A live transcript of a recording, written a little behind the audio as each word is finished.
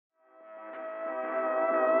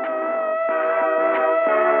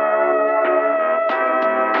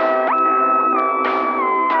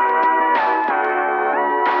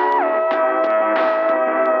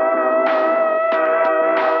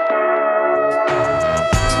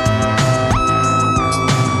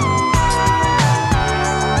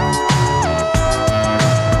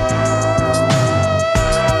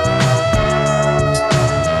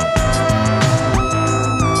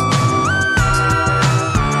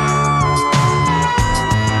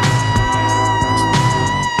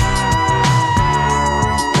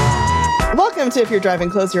Welcome to If You're Driving,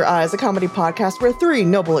 Close Your Eyes, a comedy podcast where three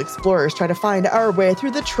noble explorers try to find our way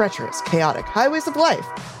through the treacherous, chaotic highways of life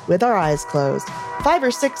with our eyes closed. 5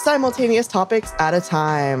 or 6 simultaneous topics at a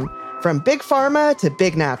time, from big pharma to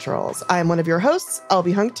big naturals. I am one of your hosts,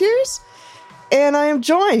 Albie Hunktears, and I am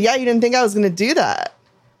joined. Yeah, you didn't think I was going to do that.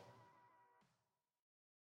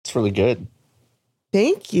 It's really good.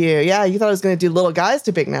 Thank you. Yeah, you thought I was going to do little guys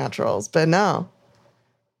to big naturals, but no.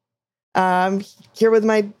 Here with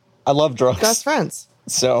my I love drugs. best friends.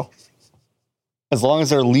 So, as long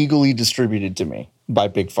as they're legally distributed to me by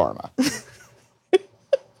Big Pharma. As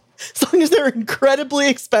long as they're incredibly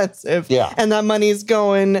expensive. Yeah. And that money's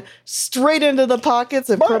going straight into the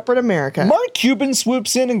pockets of corporate America. Mark Cuban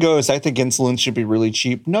swoops in and goes, I think insulin should be really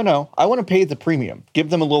cheap. No, I want to pay the premium.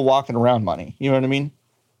 Give them a little walking around money. You know what I mean?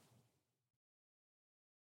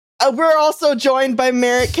 We're also joined by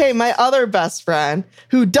Merritt K, my other best friend,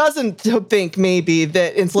 who doesn't think maybe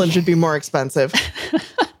that insulin should be more expensive.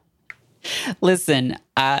 Listen,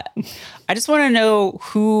 I just want to know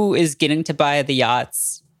who is getting to buy the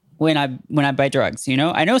yachts when I buy drugs. You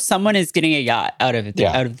know, I know someone is getting a yacht out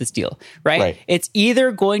of this deal, right? It's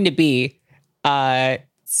either going to be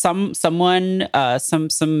someone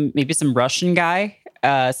maybe some Russian guy.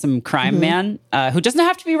 Some crime man who doesn't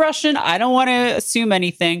have to be Russian. I don't want to assume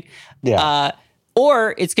anything. Yeah.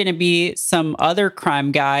 Or it's going to be some other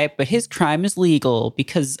crime guy, but his crime is legal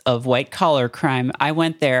because of white collar crime. I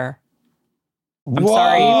went there. I'm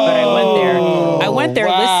sorry, but I went there.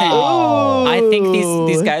 Wow. Listen, I think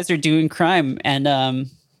these guys are doing crime, and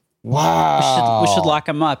wow, we should lock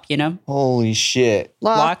them up. You know, holy shit,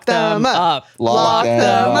 Lock them up. Lock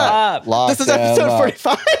them up. This is episode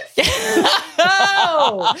 45.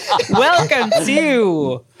 Oh, welcome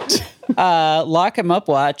to Lock 'em Up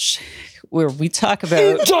Watch, where we talk about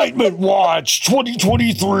Indictment Watch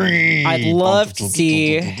 2023. I'd love to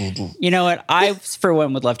see, you know what? I, for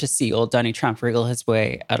one, would love to see old Donnie Trump wriggle his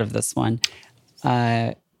way out of this one.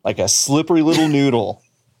 Like a slippery little noodle.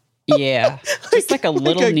 Yeah, just like a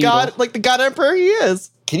little noodle. God, like the God Emperor he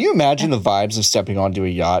is. Can you imagine the vibes of stepping onto a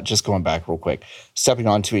yacht? Just going back real quick, stepping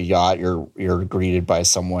onto a yacht, you're greeted by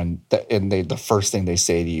someone and the first thing they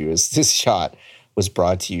say to you is, "This yacht was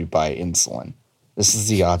brought to you by insulin. This is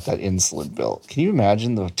the yacht that insulin built." Can you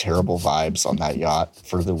imagine the terrible vibes on that yacht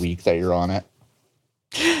for the week that you're on it?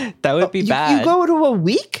 That would be bad. You go to a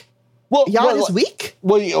week? Well, yacht is week?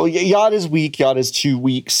 Well, yacht is week. Yacht is 2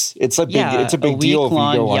 weeks. It's a big deal if you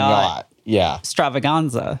go on yacht. Yeah,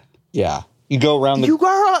 extravaganza. Yeah. You go around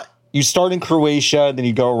you start in Croatia, then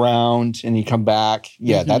you go around and you come back.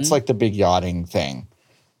 Yeah, that's like the big yachting thing.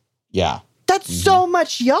 Yeah. That's so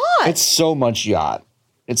much yacht. It's so much yacht.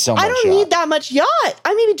 I don't need that much yacht.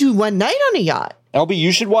 I maybe do one night on a yacht. LB,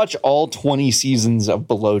 you should watch all 20 seasons of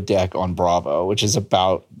Below Deck on Bravo, which is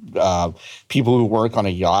about people who work on a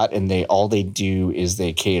yacht, and all they do is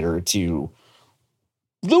they cater to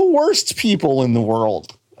the worst people in the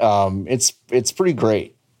world. It's pretty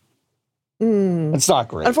great. It's not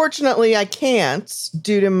great. Unfortunately, I can't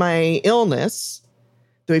due to my illness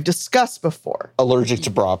that we've discussed before. Allergic to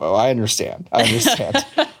Bravo. I understand.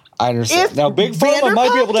 If now, Big Pharma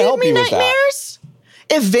might be able to help you with that.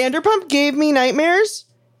 If Vanderpump gave me nightmares,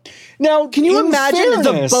 now can you imagine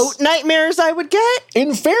the boat nightmares I would get?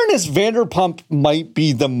 In fairness, Vanderpump might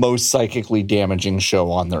be the most psychically damaging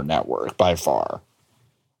show on their network by far,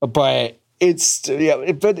 but but it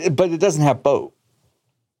doesn't have boat.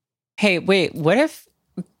 Hey, wait, what if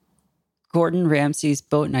Gordon Ramsay's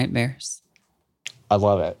boat nightmares? I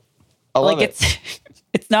love it. I love it.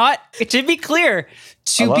 It's not, it should be clear.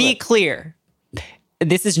 To be clear,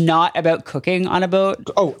 this is not about cooking on a boat.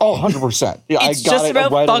 Oh, 100%. Yeah, it's just about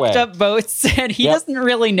fucked up boats, and he doesn't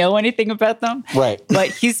really know anything about them. Right. But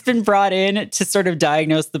he's been brought in to sort of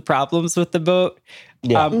diagnose the problems with the boat.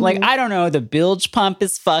 Yeah. Like, I don't know, the bilge pump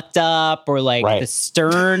is fucked up, or like the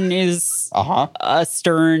stern is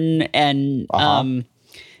astern, and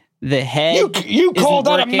the head. You call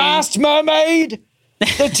that working. A masked mermaid?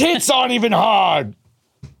 The tits aren't even hard.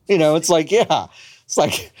 You know, it's like, yeah. It's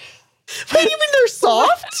like, what do you mean they're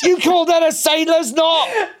soft? You call that a sailor's knot?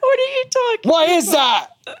 What are you talking What is that?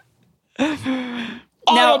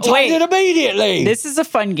 I'll take it immediately. This is a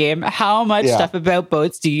fun game. How much stuff about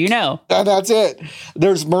boats do you know? That's it.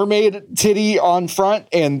 There's mermaid titty on front,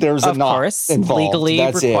 and there's a knot course, involved. Legally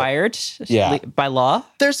That's required by law.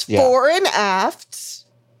 There's fore and aft.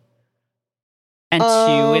 And 2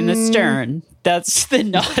 in the stern. That's the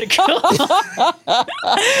nautical.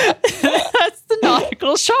 That's the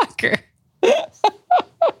nautical shocker. You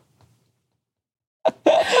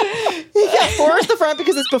got 4th the front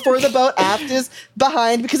because it's before the boat. Aft is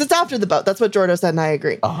behind because it's after the boat. That's what Jordo said, and I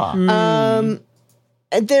agree. And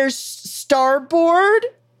there's starboard.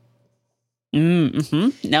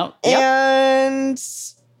 No. And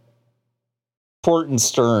port and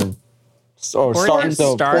stern. Port and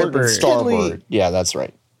starboard. Yeah, that's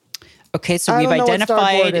right. Okay, so we've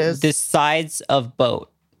identified the sides of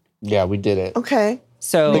boat. Yeah, we did it. Okay.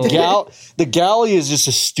 So the galley is just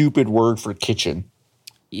a stupid word for kitchen.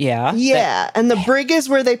 Yeah. Yeah, and the brig is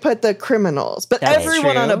where they put the criminals. But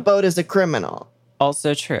everyone on a boat is a criminal.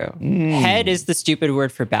 Also true. Head is the stupid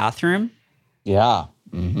word for bathroom. Yeah.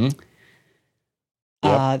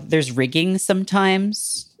 There's rigging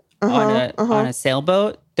sometimes on a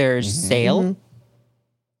sailboat. There's sail.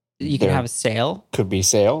 You can have a sail. Could be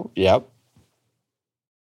sail. Yep.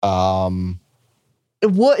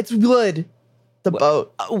 It's wood. The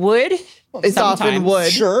boat. Wood? It's often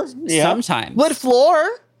wood. Sure. Yeah. Sometimes. Wood floor.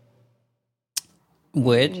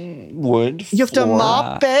 Wood. You have to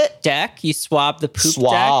mop it. Deck. You swab the poop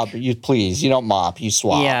swab. deck. You please. You don't mop. You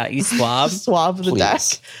swab. Yeah, you swab. Swab the deck.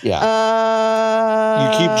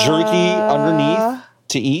 Yeah. You keep jerky underneath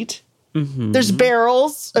to eat. There's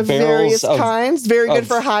barrels of various kinds. Very good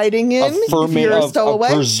for hiding in. If you're a stowaway.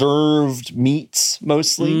 Of preserved meats,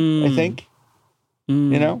 mostly, I think.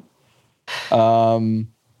 You know?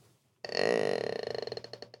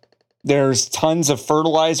 There's tons of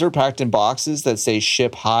fertilizer packed in boxes that say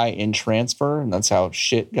ship high in transfer, and that's how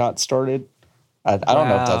shit got started. I don't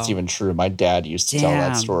know if that's even true. My dad used to tell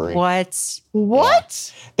that story. What?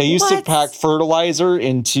 Yeah. They used to pack fertilizer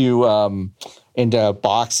into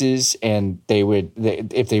boxes, and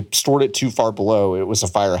if they stored it too far below, it was a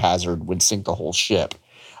fire hazard, would sink the whole ship.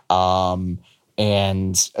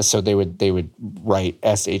 And so they would write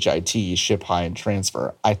SHIT, ship high and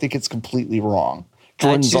transfer. I think it's completely wrong.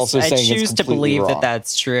 Jordan's also saying it's completely wrong. I choose to believe that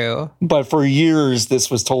that's true. But for years, this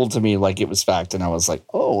was told to me like it was fact, and I was like,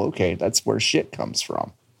 oh, okay, that's where shit comes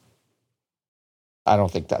from. I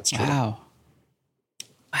don't think that's true. Wow.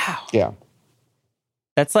 Yeah.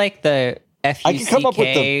 That's like the FUCK. I can come up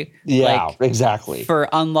with exactly. For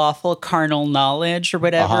unlawful carnal knowledge or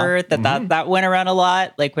whatever, that went around a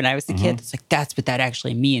lot. Like when I was a kid, it's like, that's what that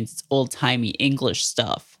actually means. It's old-timey English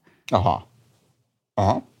stuff.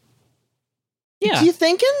 Yeah. Do you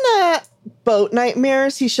think in the boat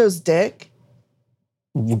nightmares he shows dick?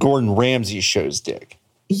 Gordon Ramsay shows dick.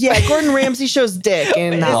 Yeah, Gordon Ramsay shows dick.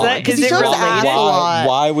 Because he shows ass a lot.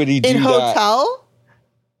 Why would he do that? In Hotel?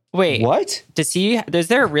 Wait. What? Is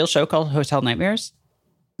there a real show called Hotel Nightmares?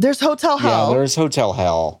 There's Hotel Hell. Yeah, there's Hotel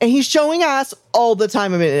Hell. And he's showing ass all the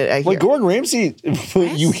time. Wait, Gordon Ramsay,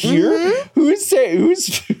 you hear? Who's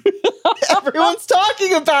everyone's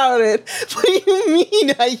talking about it. What do you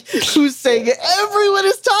mean? Who's saying it? Everyone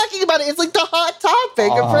is talking about it. It's like the hot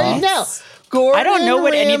topic of right now. Gordon I don't know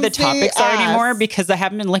what Ramsay any of the topics are ass. Anymore because I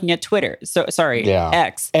haven't been looking at Twitter. So sorry,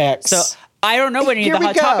 X. So I don't know what any of the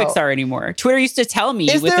hot topics are anymore. Twitter used to tell me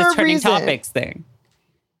with this trending topics thing.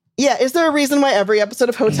 Yeah, is there a reason why every episode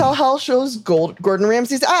of Hotel Hell shows Gordon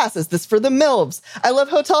Ramsay's ass? Is this for the MILFs? I love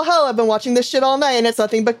Hotel Hell. I've been watching this shit all night, and it's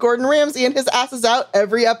nothing but Gordon Ramsay, and his ass is out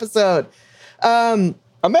every episode. Imagine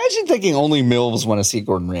thinking only MILFs want to see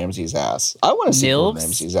Gordon Ramsay's ass. I want to see Gordon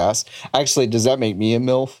Ramsay's ass. Actually, does that make me a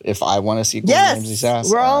MILF if I want to see Gordon Ramsay's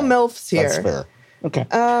ass? We're all MILFs here. That's fair. Okay.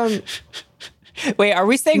 Wait, are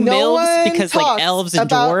we saying MILFs because like elves and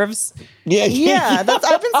dwarves? Yeah. I've been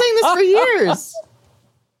saying this for years.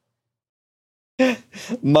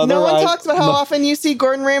 No one talks about how often you see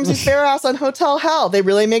Gordon Ramsay's bare ass on Hotel Hell. They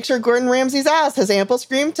really make sure Gordon Ramsay's ass has ample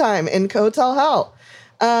screen time in Hotel Hell.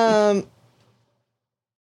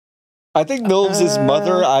 I think MILF's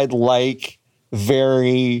mother I'd like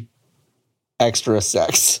very extra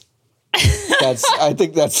sex. I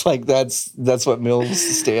think that's what MILFs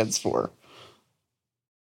stands for.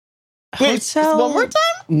 Wait, one more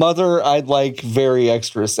time? Mother I'd like very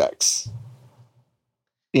extra sex.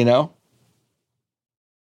 You know?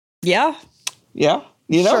 Yeah. Yeah.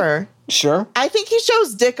 You know? Sure. I think he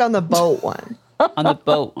shows dick on the boat one. On the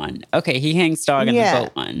boat one. Okay, he hangs dog on the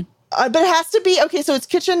boat one. But it has to be, okay, so it's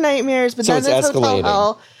Kitchen Nightmares, but then it's Hotel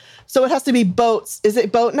Hell. So it has to be boats. Is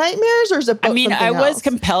it boat nightmares or is it boat I was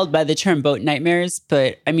compelled by the term boat nightmares,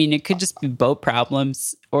 but I mean, it could just be boat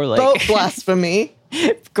problems or like... Boat blasphemy.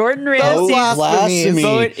 Gordon Ramsay's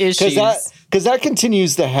boat issues. Because that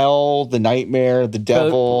continues the hell, the nightmare, the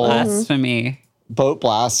devil. Boat blasphemy. Boat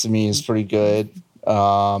blasphemy is pretty good.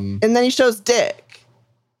 And then he shows dick.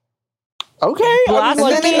 Okay.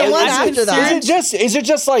 Blasphemy. And then the one after that. Is it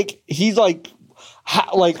just like he's like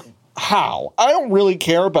how? I don't really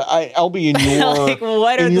care, but I'll be in your like,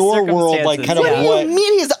 what are in the your world, like kind of what do you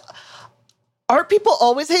mean he's aren't people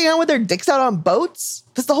always hanging out with their dicks out on boats?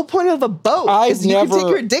 That's the whole point of a boat. You can take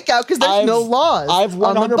your dick out because there's no laws. I've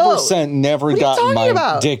 100% never gotten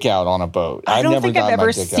my dick out on a boat. I don't think I've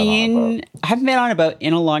ever seen. I haven't been on a boat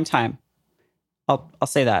in a long time. I'll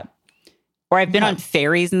say that. Or I've been on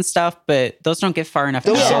ferries and stuff, but those don't get far enough.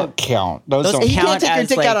 Those don't count. Those don't count. You can't take your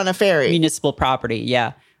dick out on a ferry. Municipal property.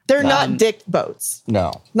 Yeah. They're not dick boats.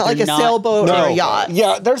 No. Not like a sailboat or a yacht.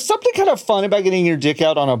 Yeah, there's something kind of fun about getting your dick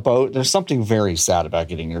out on a boat. There's something very sad about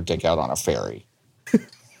getting your dick out on a ferry.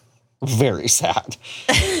 Very sad.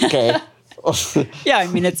 Okay. Yeah, I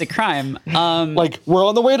mean, it's a crime. Like, we're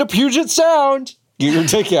on the way to Puget Sound. Get your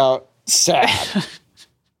dick out. Sad.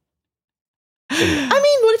 I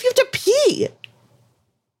mean, what if you have to pee?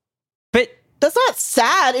 But that's not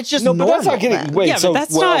sad. It's just normal. But that's not getting. Wait, yeah, so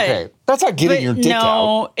that's not. Okay. That's not getting your dick out.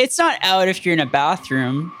 No, it's not out if you're in a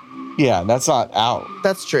bathroom. Yeah, that's not out.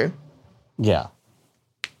 That's true. Yeah.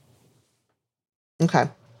 Okay.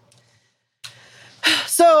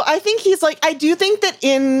 So I think he's like. I do think that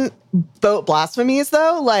in boat blasphemies,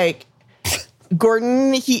 though, like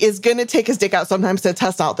Gordon, he is going to take his dick out sometimes to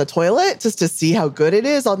test out the toilet just to see how good it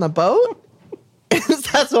is on the boat.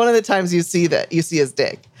 That's one of the times you see his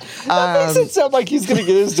dick. That makes it sound like he's going to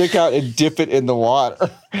get his dick out and dip it in the water.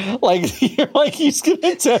 like he's going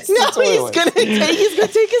to test the toilet. He's going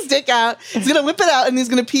to take his dick out. He's going to whip it out and he's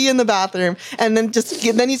going to pee in the bathroom. And then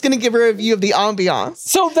he's going to give a review of the ambiance.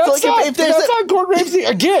 So that's not Gordon Ramsay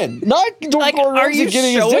again. Not Gordon Ramsay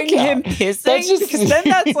getting his dick out. Are you showing him pissing? Because then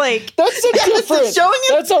that's like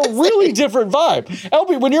that's a really different vibe.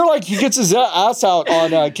 LB, when you're like he gets his ass out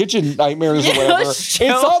on Kitchen Nightmares or whatever, it's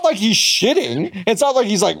not like he's shitting. It's not like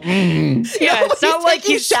he's like, Yeah, it's not like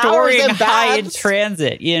he's storing high in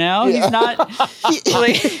transit, you know? Yeah. He's not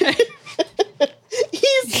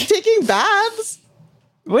he's taking baths.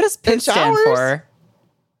 What does PIN stand for?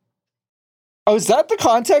 Oh, is that the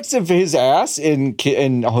context of his ass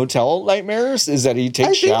in Hotel Nightmares? Is that he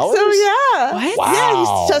takes showers? So, yeah. What? Wow. Yeah,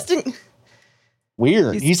 he's testing.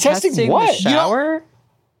 Weird. He's testing what? The shower?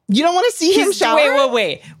 You don't want to see him shower?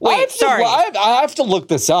 Wait. Sorry. I have to look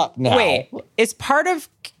this up now. Wait. Is part of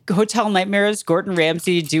Hotel Nightmares Gordon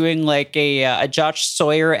Ramsay doing like a Josh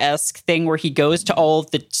Sawyer-esque thing where he goes to all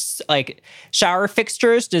of the like shower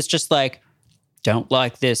fixtures? It's just like, don't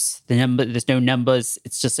like this. There's no numbers.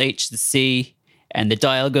 It's just H to C, and the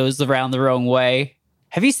dial goes around the wrong way.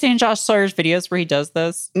 Have you seen Josh Sawyer's videos where he does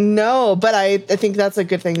this? No, but I think that's a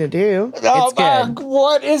good thing to do. It's good.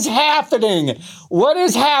 What is happening? What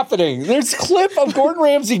is happening? There's a clip of Gordon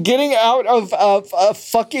Ramsay getting out of a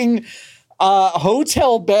fucking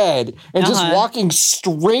hotel bed and just walking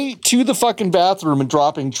straight to the fucking bathroom and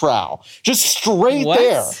dropping trowel. Just straight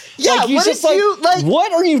there. Yeah, like, he's just like,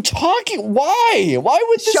 what are you talking? Why? Why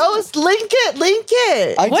would this? Show us, link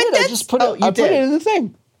it. I just put it. I put it in the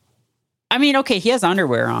thing. I mean, okay, he has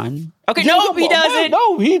underwear on. Okay, no, he doesn't.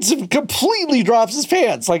 No, he completely drops his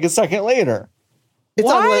pants like a second later.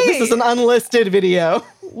 This is an unlisted video.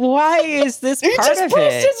 Why is this part of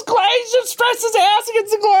it? He just pressed his ass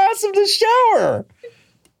against the glass of the shower.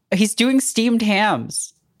 He's doing steamed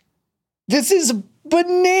hams. This is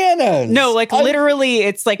bananas. No, like literally,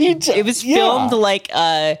 it's like it was filmed like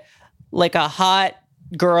a hot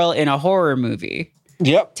girl in a horror movie.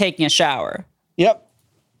 Yep. Taking a shower. Yep.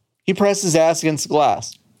 He pressed his ass against the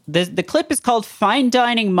glass. The clip is called Fine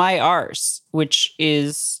Dining My Arse, which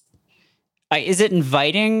is it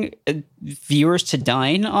inviting viewers to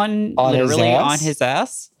dine on literally on his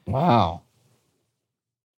ass? Wow.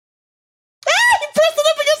 He pressed it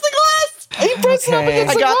up against the glass. He pressed it up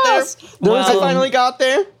against the glass. I finally got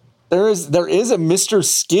there. There is a Mr.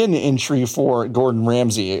 Skin entry for Gordon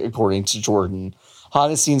Ramsay, according to Jordan.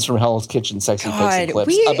 Hottest scenes from Hell's Kitchen, sexy pics and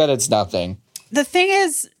clips. I bet it's nothing. The thing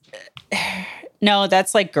is, no,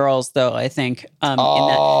 that's like girls though, I think. But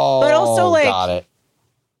also like, got it.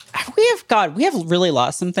 We have really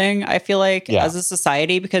lost something, I feel like, as a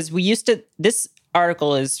society, because we used to, this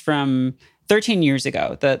article is from 13 years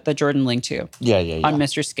ago, the Jordan linked to. Yeah. On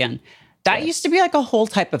Mr. Skin. That used to be like a whole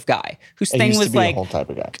type of guy whose thing was like,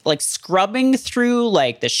 like scrubbing through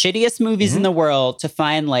like the shittiest movies in the world to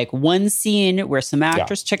find like one scene where some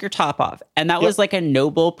actress took her top off. And that was like a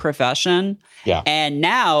noble profession. Yeah. And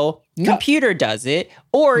now computer does it,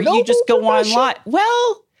 or you just go online.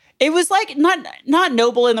 Well, it was like not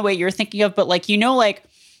noble in the way you're thinking of, but like, you know, like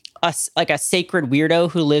a sacred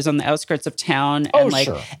weirdo who lives on the outskirts of town. And like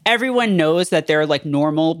everyone knows that they're like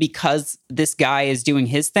normal because this guy is doing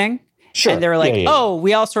his thing. Sure. And they're like,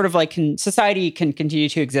 we all sort of like society can continue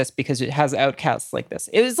to exist because it has outcasts like this.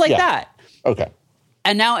 It was like that. Okay.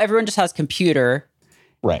 And now everyone just has computer.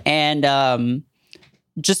 Right. And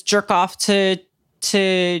just jerk off to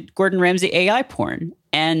Gordon Ramsay AI porn.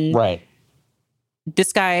 And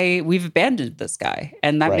this guy, we've abandoned this guy.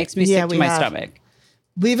 And that makes me sick to my stomach.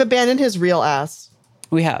 We've abandoned his real ass.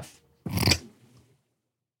 We have.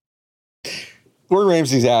 Gordon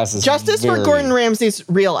Ramsay's ass is justice for Gordon Ramsay's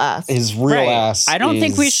real ass. His real ass. I don't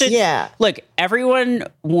think we should. Yeah. Look, everyone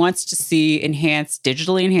wants to see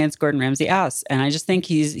digitally enhanced Gordon Ramsay ass, and I just think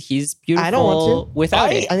he's beautiful. I don't want to.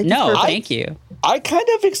 Without it. Thank you. I kind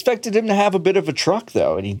of expected him to have a bit of a truck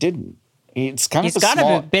though, and he didn't. He's got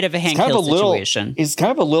a bit of a Hank Hill situation. He's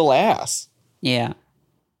kind of a little ass. Yeah.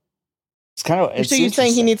 It's kind of. So you're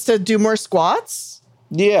saying he needs to do more squats?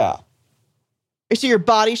 Yeah. So you're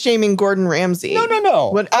body shaming Gordon Ramsay?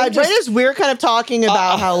 No. Right as we're kind of talking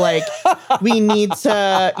about how like we need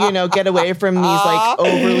to, get away from these like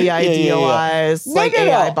overly idealized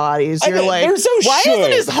AI bodies. You're like, why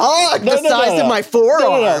isn't his hog the size of my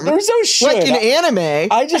forearm? There's no shit. Like in anime.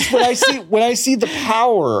 I just when I see the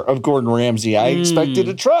power of Gordon Ramsay, I expected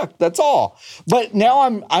a truck. That's all. But now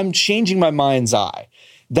I'm changing my mind's eye.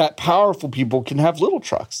 That powerful people can have little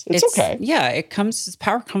trucks. It's okay. Yeah, his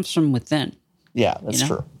power comes from within. Yeah, that's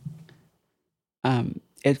true.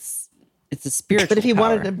 It's a spiritual. But if he power.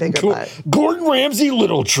 wanted a bigger butt, Gordon Ramsay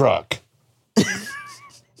little truck.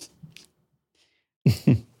 It's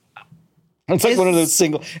like one of those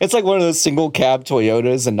single cab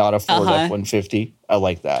Toyotas and not a Ford F-150. I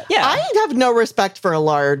like that. Yeah, I have no respect for a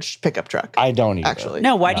large pickup truck. I don't either. Actually,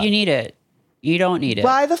 no. Why do you need it? You don't need it.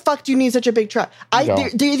 Why the fuck do you need such a big truck?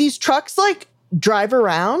 Do these trucks like drive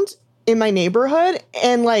around in my neighborhood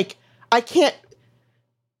and like. I can't.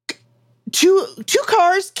 Two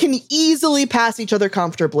cars can easily pass each other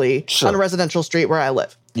comfortably on a residential street where I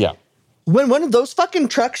live. Yeah. When one of those fucking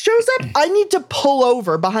trucks shows up, I need to pull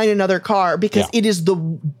over behind another car because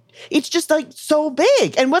it's just like so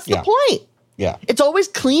big. And what's the point? Yeah. It's always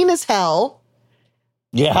clean as hell.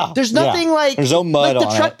 Yeah. There's nothing like there's no mud like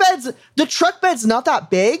on it. The truck bed's not that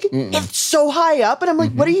big. Mm-mm. It's so high up. And I'm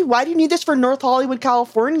like, why do you need this for North Hollywood,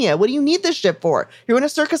 California? What do you need this shit for? You're in a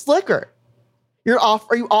Circus Liquor.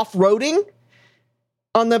 Are you off-roading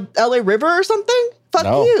on the LA River or something?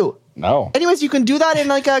 Fuck you. No. Anyways, you can do that in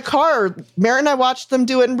like a car. Merritt and I watched them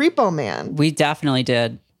do it in Repo Man. We definitely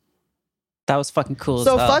did. That was fucking cool.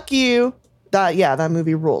 So fuck you. That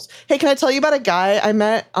movie rules. Hey, can I tell you about a guy I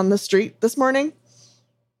met on the street this morning?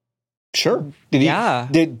 Sure. Did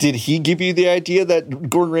he give you the idea that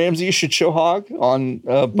Gordon Ramsay should show hog on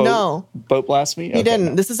boat blasphemy? He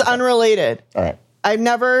didn't. This is unrelated. All right.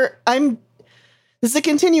 This is a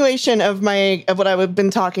continuation of what I've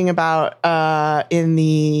been talking about in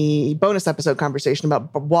the bonus episode conversation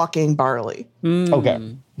about walking barley.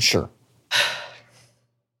 Okay. Sure.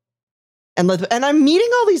 And I'm meeting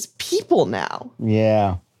all these people now.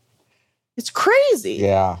 Yeah. It's crazy.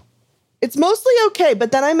 Yeah. It's mostly okay,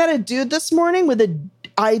 but then I met a dude this morning with an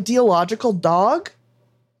ideological dog.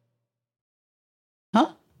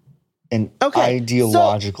 Huh? An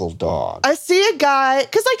ideological dog. I see a guy,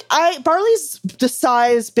 because barley's the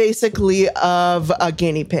size basically of a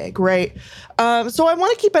guinea pig, right? So I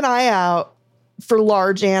want to keep an eye out for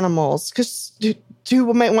large animals, because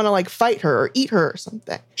who might want to like fight her or eat her or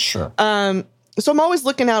something. Sure. So I'm always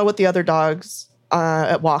looking out what the other dogs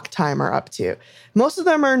at walk time are up to. Most of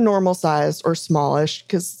them are normal size or smallish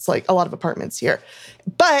because it's like a lot of apartments here.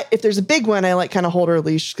 But if there's a big one, I like kind of hold her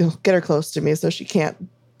leash, get her close to me so she can't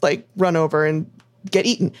like run over and get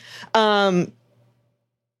eaten. Because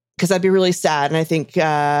I'd be really sad. And I think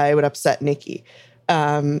it would upset Nikki.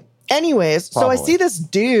 Anyways, Probably. So I see this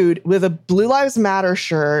dude with a Blue Lives Matter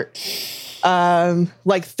shirt,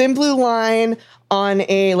 like thin blue line on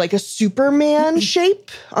a Superman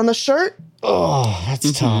shape on the shirt. Oh,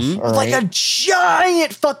 that's tough. All like a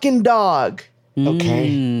giant fucking dog.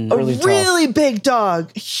 Okay. Really big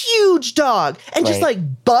dog. Huge dog. And just like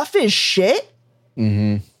buff as shit.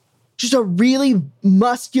 Mm-hmm. Just a really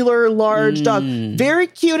muscular, large dog. Very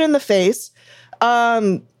cute in the face.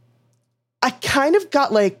 I kind of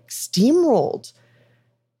got like steamrolled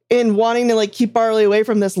in wanting to like keep Barley away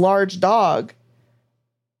from this large dog.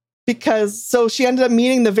 So she ended up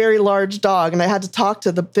meeting the very large dog, and I had to talk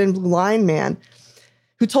to the thin blue line man,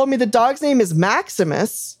 who told me the dog's name is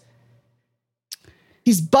Maximus.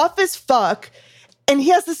 He's buff as fuck, and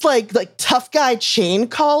he has this like tough guy chain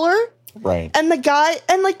collar. Right. And the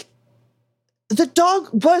dog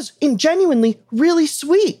was genuinely really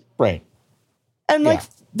sweet. Right. And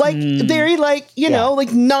very like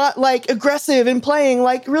not like aggressive and playing,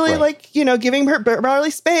 like really giving her Barley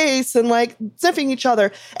space and like sniffing each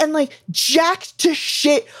other, and like jacked to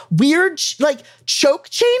shit weird like choke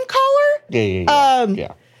chain collar.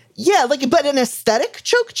 Yeah. Yeah, like, but an aesthetic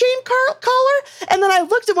choke chain collar. And then I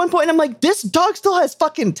looked at one point and I'm like, this dog still has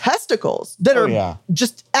fucking testicles that are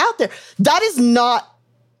just out there. That is not,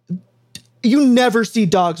 you never see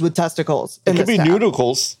dogs with testicles. It could be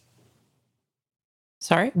nudicles.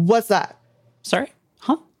 Sorry? What's that? Sorry?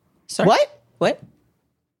 Huh? Sorry? What?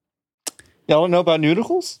 Y'all don't know about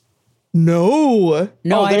nudicles? No.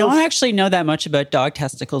 No, I don't actually know that much about dog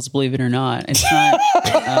testicles, believe it or not. It's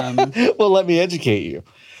not. Well, let me educate you.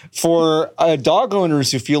 For dog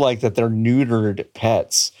owners who feel like that their neutered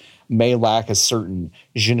pets may lack a certain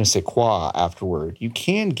je ne sais quoi afterward, you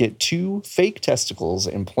can get 2 fake testicles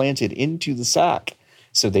implanted into the sack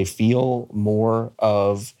so they feel more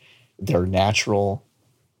of their natural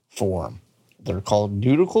form. They're called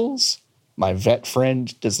nudicles. My vet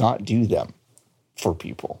friend does not do them for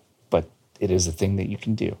people, but it is a thing that you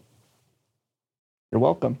can do. You're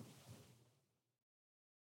welcome.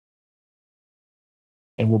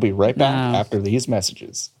 And we'll be right back after these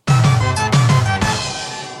messages.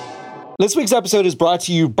 This week's episode is brought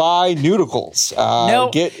to you by Nudicles.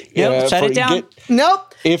 Nope. Shut it down.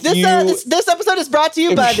 Nope. This episode is brought to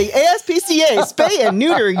you by the ASPCA. Spay and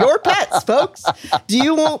neuter your pets, folks. Do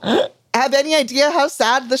you have any idea how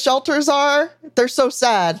sad the shelters are? They're so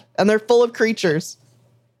sad, and they're full of creatures,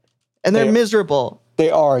 and they're miserable.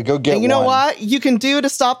 They are. Go get one. And you know what you can do to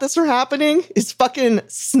stop this from happening is fucking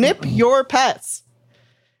snip your pets.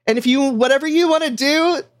 And if whatever you want to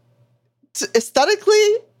do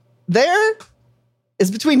aesthetically, there is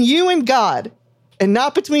between you and God and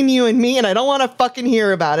not between you and me. And I don't want to fucking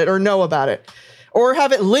hear about it or know about it or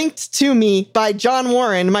have it linked to me by John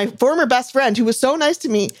Warren, my former best friend, who was so nice to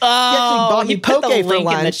me. Oh, he actually bought me poke for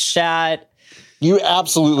lunch. In the chat. You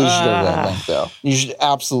absolutely should have that link, though. You should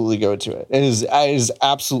absolutely go to it. It is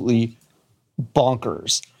absolutely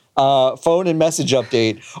bonkers. Phone and message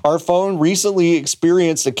update. Our phone recently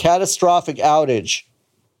experienced a catastrophic outage.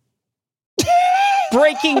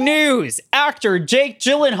 Breaking news. Actor Jake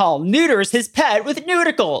Gyllenhaal neuters his pet with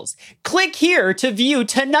nudicles. Click here to view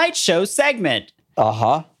tonight's show segment.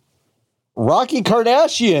 Rocky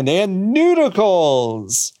Kardashian and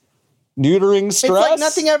nudicles. Neutering stress. It's like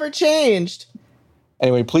nothing ever changed.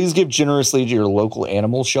 Anyway, please give generously to your local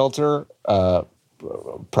animal shelter,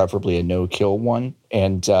 preferably a no-kill one.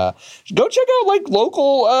 And go check out like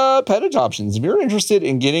local pet adoptions. If you're interested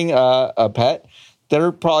in getting a pet, there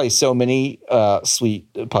are probably so many sweet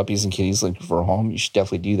puppies and kitties looking for a home. You should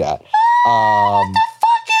definitely do that. What the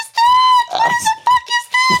fuck is that?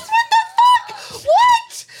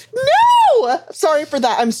 What? No! Sorry for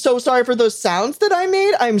that. I'm so sorry for those sounds that I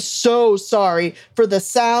made. I'm so sorry for the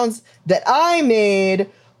sounds that I made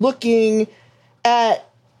looking at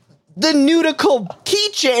the nudicle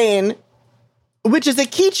keychain, which is a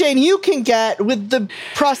keychain you can get with the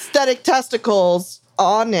prosthetic testicles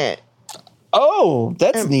on it. Oh,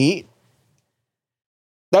 that's neat.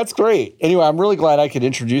 That's great. Anyway, I'm really glad I could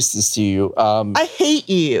introduce this to you. I hate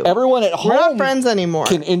you. Everyone at home, we're not friends anymore,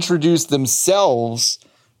 can introduce themselves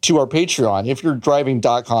to our Patreon.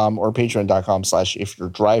 Ifyou'redriving.com or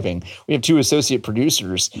patreon.com/ifyou'redriving. We have 2 associate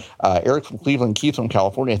producers, Eric from Cleveland, Keith from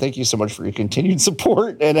California. Thank you so much for your continued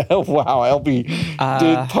support. And wow, LB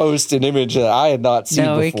did post an image that I had not seen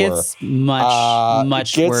before. No, it gets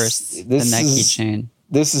much worse than that keychain.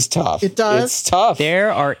 This is tough. It does. It's tough.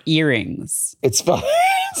 There are earrings. It's fine. What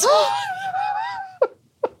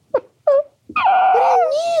do you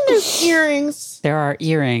mean there's earrings? There are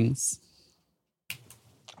earrings.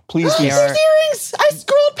 Please, there's earrings. I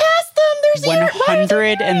scrolled past them. There's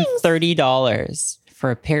 $130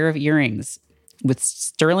 for a pair of earrings with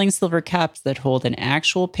sterling silver caps that hold an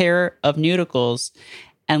actual pair of nudicles.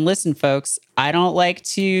 And listen, folks, I don't like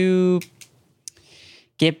to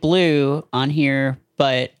get blue on here,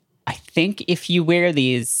 but I think if you wear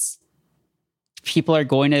these, people are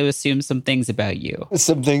going to assume some things about you. I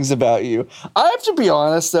have to be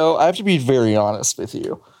honest, though. I have to be very honest with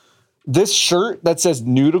you. This shirt that says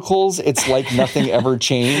nudicles, it's like nothing ever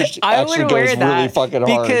changed. I actually would wear goes that really fucking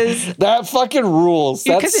hard. That fucking rules.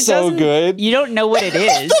 Because that's so good. You don't know what it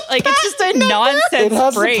is. Like, it's just a nonsense it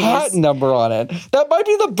has phrase. The patent number on it. That might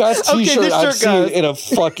be the best t-shirt I've seen in a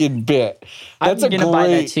fucking bit. That's I'm going to buy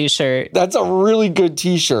that t-shirt. That's a really good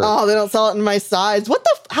t-shirt. Oh, they don't sell it in my size. What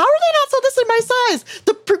the? How are they not sell this in my size?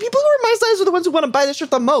 The people who are my size are the ones who want to buy this shirt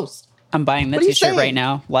the most. I'm buying the t-shirt right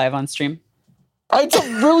now, live on stream. It's a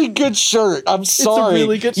really good shirt. I'm sorry. It's a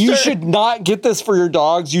really good shirt. You should not get this for your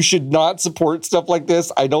dogs. You should not support stuff like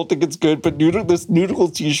this. I don't think it's good, but this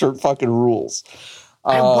nudicles t-shirt fucking rules.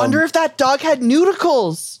 I wonder if that dog had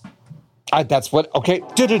nudicles. That's what, okay.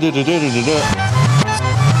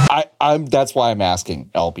 That's why I'm asking,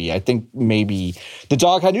 LB. I think maybe the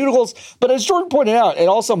dog had noodles, but as Jordan pointed out, it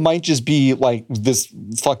also might just be like this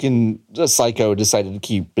fucking psycho decided to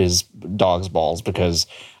keep his dog's balls because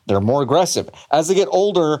they're more aggressive. As they get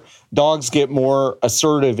older, dogs get more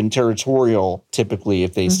assertive and territorial, typically,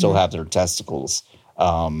 if they still have their testicles.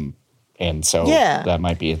 And so that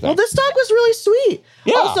might be a thing. Well, this dog was really sweet.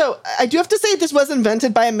 Yeah. Also, I do have to say this was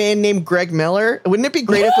invented by a man named Greg Miller. Wouldn't it be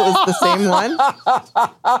great if it was the same one?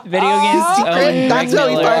 Video games. That's how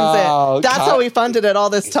he funds it. That's how he funded it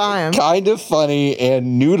all this time. Kind of funny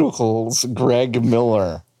and noodles, Greg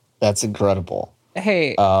Miller. That's incredible.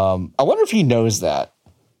 Hey. I wonder if he knows that.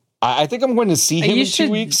 I think I'm going to see him in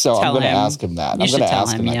 2 weeks, so I'm going to ask him that. I'm going to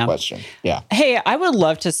ask him that question. Yeah. Hey, I would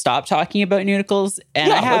love to stop talking about noodles,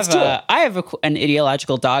 and I have an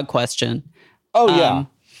ideological dog question. Oh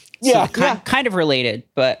yeah, kind of related,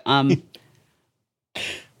 but you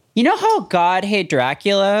know how God hate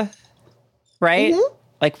Dracula, right? Mm-hmm.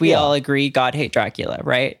 Like we all agree, God hate Dracula,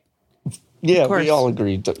 right? Yeah, we all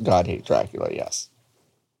agree, God hate Dracula. Yes.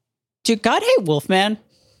 Do God hate Wolfman?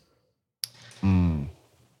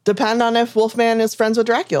 Depend on if Wolfman is friends with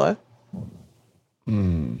Dracula.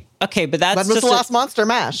 Okay, but that's that was just the last Monster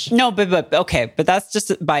Mash. No, but okay, but that's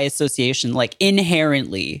just by association. Like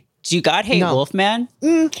inherently, do God hate Wolfman?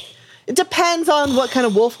 It depends on what kind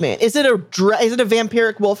of Wolfman. Is it a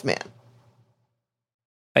vampiric Wolfman?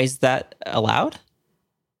 Is that allowed?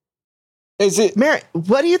 Is it, Mary?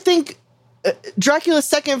 What do you think Dracula's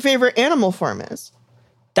second favorite animal form is?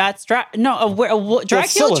 That's Dracula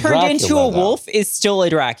turned into a wolf is still a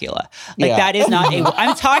Dracula. Like that is not a.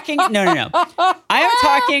 I'm talking. No. I am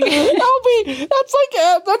talking. LB, that's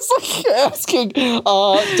like asking.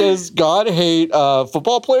 Does God hate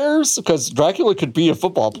football players? Because Dracula could be a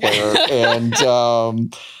football player, and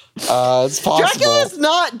it's possible.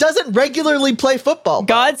 Dracula doesn't regularly play football.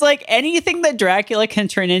 God's like anything that Dracula can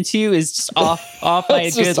turn into is just off my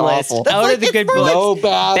good list. Out of the good books. No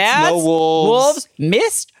bats, no wolves.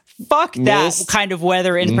 Mist. Fuck that kind of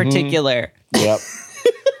weather in particular. Yep.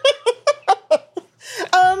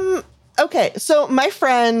 Okay, so my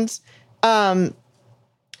friend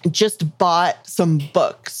just bought some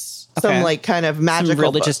books, some like kind of magical some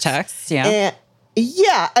religious texts, and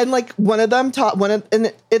like one of them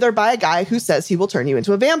and they're by a guy who says he will turn you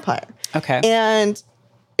into a vampire. Okay, and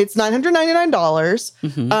it's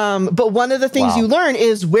 $999. But one of the things you learn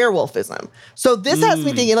is werewolfism. So this has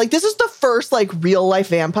me thinking, like, this is the first like real life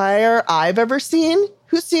vampire I've ever seen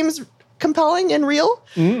who seems compelling and real.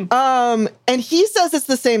 And he says it's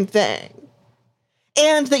the same thing.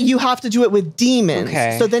 And that you have to do it with demons.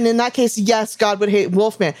 Okay. So then in that case, yes, God would hate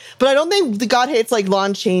Wolfman. But I don't think the God hates like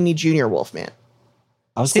Lon Chaney Jr. Wolfman.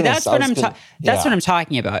 That's what I'm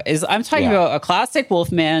talking about. I'm talking about a classic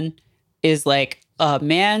Wolfman is like a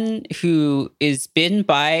man who is bitten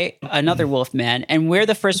by another Wolfman, and where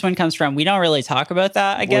the first one comes from, we don't really talk about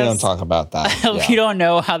that, I guess. We don't talk about that. We don't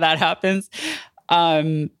know how that happens.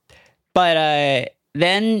 But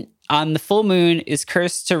then on the full moon is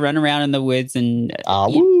cursed to run around in the woods and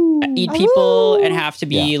eat people and have to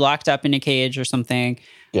be locked up in a cage or something.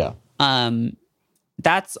 Yeah.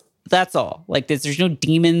 That's all. Like there's no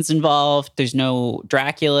demons involved. There's no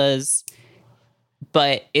Draculas.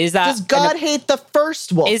 But does God hate the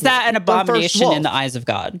first wolf? Is that an abomination in the eyes of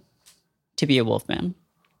God to be a wolfman?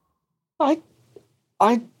 I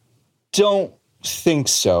don't think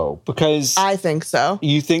so, because I think so.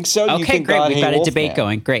 You think so? Okay, you think great. We've got a Wolfman? debate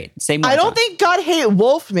going. Great. I don't think God hate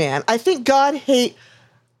Wolfman. I think God hate.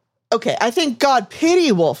 Okay, I think God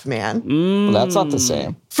pity Wolfman. Well, that's not the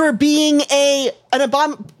same. For being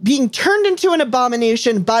being turned into an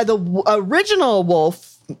abomination by the original wolf.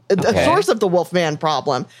 The source of the Wolfman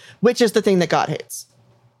problem, which is the thing that God hates.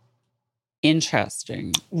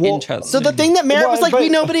 Interesting. So the thing that Merritt was like,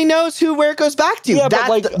 nobody knows where it goes back to. Yeah,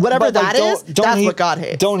 that's that's what God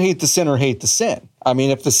hates. Don't hate the sinner, hate the sin. I mean,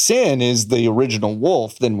 if the sin is the original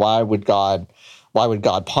wolf, then why would God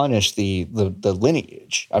punish the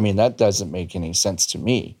lineage? I mean, that doesn't make any sense to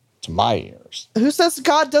me, to my ears. Who said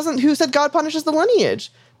God punishes the lineage?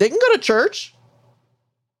 They can go to church.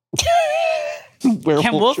 Can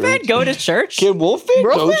Wolfman go to church? Can Wolfman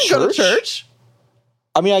go to church?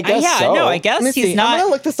 I mean, I guess so. No, I guess he's not. I'm going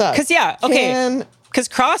to look this up. Because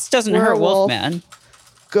Cross doesn't hurt Wolfman.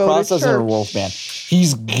 Cross doesn't hurt Wolfman.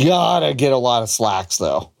 He's got to get a lot of slacks,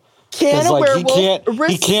 though. He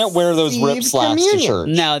can't wear those ripped slacks to church.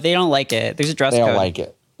 No, they don't like it. There's a dress code. They don't like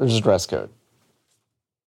it. There's a dress code.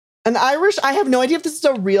 An Irish, I have no idea if this is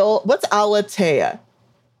a real, what's Alatea?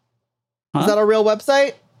 Is that a real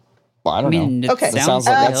website? Well, I don't know. Okay.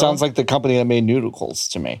 That sounds like the company that made noodles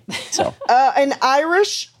to me. So an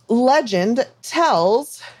Irish legend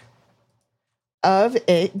tells of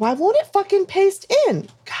a... Why won't it fucking paste in?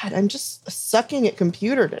 God, I'm just sucking at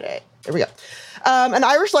computer today. There we go. An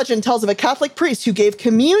Irish legend tells of a Catholic priest who gave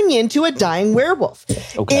communion to a dying werewolf.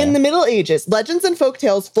 Okay. In the Middle Ages, legends and folk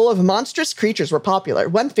tales full of monstrous creatures were popular.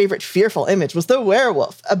 One favorite fearful image was the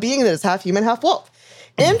werewolf, a being that is half human, half wolf.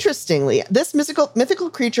 Interestingly, this mythical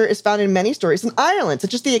creature is found in many stories in Ireland,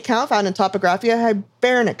 such as the account found in Topographia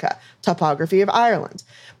Hibernica, Topography of Ireland,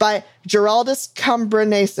 by Geraldus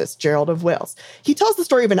Cambrensis, Gerald of Wales. He tells the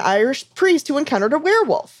story of an Irish priest who encountered a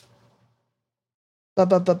werewolf. I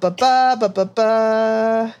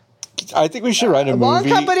think we should write a movie. While in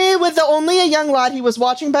company with only a young lad, he was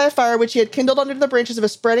watching by a fire which he had kindled under the branches of a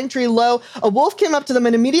spreading tree. Lo, a wolf came up to them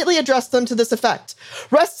and immediately addressed them to this effect: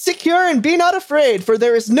 "Rest secure and be not afraid, for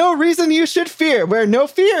there is no reason you should fear where no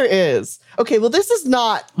fear is." Okay, well, this is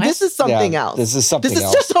not. What? This is something else. This is something else. This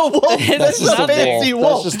is just a wolf. This is a fancy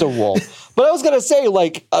wolf. That's just a wolf. But I was gonna say,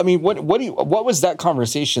 like, I mean, what was that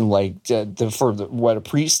conversation like for a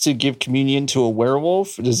priest to give communion to a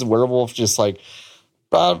werewolf? Is the werewolf just like,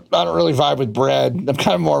 I don't really vibe with bread. I'm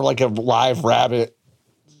kind of more like a live rabbit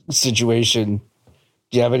situation.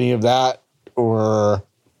 Do you have any of that? Or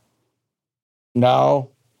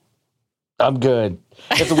no? I'm good.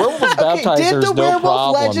 If the werewolf is baptized, there's no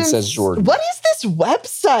problem, says Jordan. What is this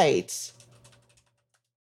website?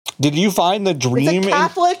 Did you find the dream? It's a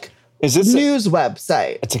Catholic news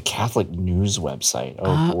website. It's a Catholic news website.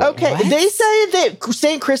 Oh, boy. Okay. What? They say that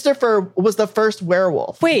St. Christopher was the first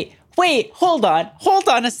werewolf. Wait, hold on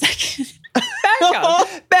a second.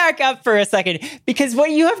 Back up for a second. Because what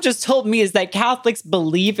you have just told me is that Catholics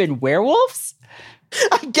believe in werewolves?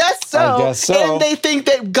 I guess so. And they think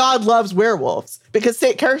that God loves werewolves because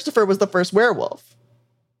St. Christopher was the first werewolf.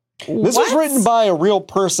 This was written by a real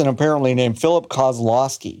person, apparently, named Philip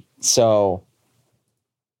Kozlowski. So,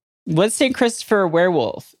 was St. Christopher a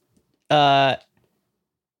werewolf? Okay,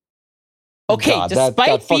 God, despite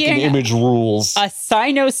that fucking being image rules. A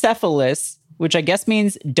cynocephalus, which I guess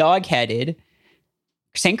means dog-headed,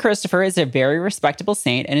 St. Christopher is a very respectable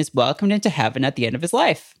saint and is welcomed into heaven at the end of his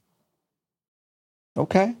life.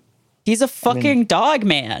 Okay. He's a fucking dog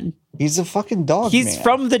man. He's a fucking dog man. He's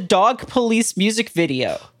from the Dog Police music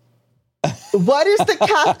video. What is the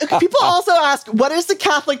Catholic... People also ask, what is the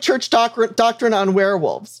Catholic Church doctrine on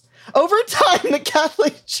werewolves? Over time, the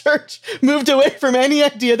Catholic Church moved away from any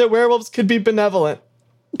idea that werewolves could be benevolent.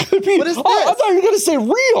 What is this? I thought you were going to say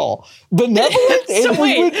real. Benevolent? So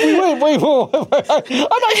wait. I thought you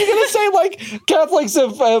were going to say, like, Catholics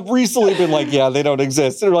have recently been like, yeah, they don't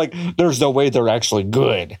exist. They're like, there's no way they're actually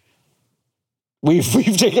good. We've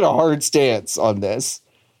taken a hard stance on this.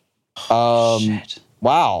 Shit.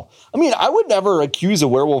 Wow. I mean, I would never accuse a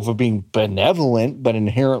werewolf of being benevolent, but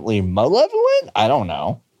inherently malevolent? I don't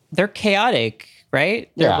know. They're chaotic.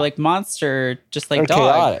 Right? They're like monster, just like they're dog.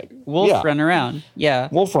 Chaotic. Wolf run around. Yeah.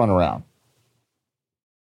 Wolf run around.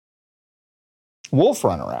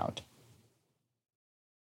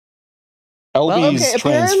 LB's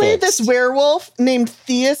apparently this werewolf named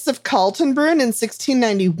Theus of Kaltenbrunn in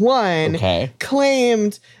 1691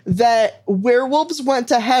 claimed that werewolves went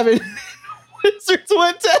to heaven. Wizards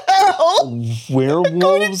went to hell.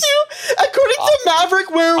 Werewolves? According to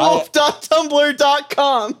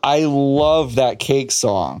maverickwerewolf.tumblr.com. I love that cake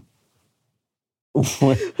song.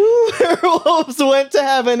 Werewolves went to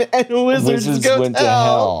heaven and wizards went to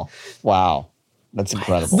hell. Wow. That's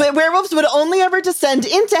incredible. The werewolves would only ever descend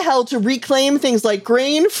into hell to reclaim things like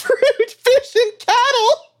grain, fruit, fish, and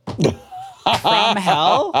cattle. From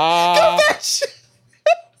hell? Go fish!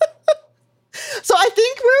 So I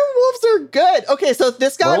think werewolves are good. Okay, so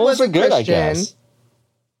this guy was a Christian. I guess.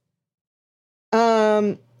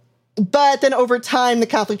 But then over time, the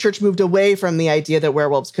Catholic Church moved away from the idea that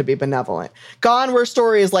werewolves could be benevolent. Gone were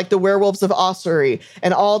stories like the werewolves of Ossory,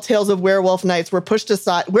 and all tales of werewolf nights were pushed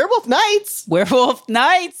aside. Werewolf nights? Werewolf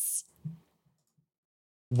nights.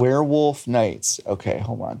 Werewolf nights. Okay,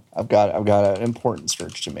 hold on. I've got an important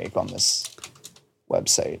search to make on this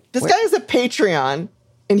website. This guy is a Patreon,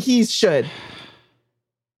 and he should.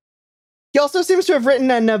 He also seems to have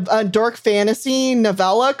written a dark fantasy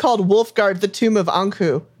novella called Wolfgard, the Tomb of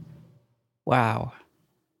Anku. Wow.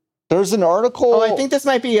 There's an article. Oh, I think this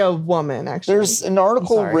might be a woman, actually. There's an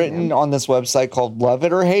article written on this website called Love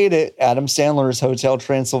It or Hate It. Adam Sandler's Hotel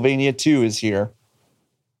Transylvania 2 is here.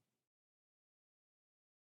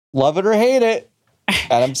 Love it or hate it.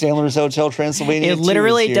 Adam Sandler's Hotel Transylvania 2 It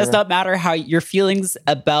literally is here. does not matter how your feelings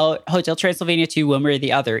about Hotel Transylvania 2, one way or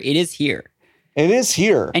the other. It is here. It is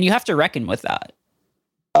here. And you have to reckon with that.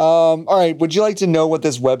 All right. Would you like to know what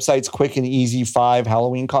this website's quick and easy 5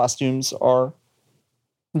 Halloween costumes are?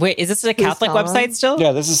 Wait, is this a Catholic website still?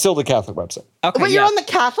 Yeah, this is still the Catholic website. Okay, wait, you're on the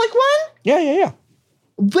Catholic one? Yeah.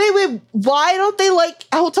 Wait, why don't they like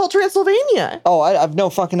Hotel Transylvania? Oh, I have no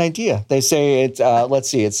fucking idea. They say it's, let's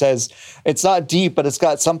see, it says it's not deep, but it's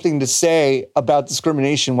got something to say about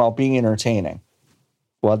discrimination while being entertaining.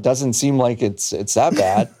 Well, it doesn't seem like it's that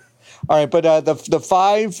bad. All right, but the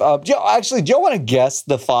five, do you want to guess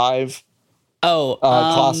the five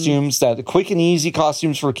costumes, the quick and easy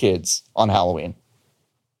costumes for kids on Halloween?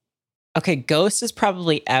 Okay, Ghost is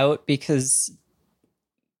probably out because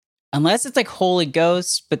unless it's like Holy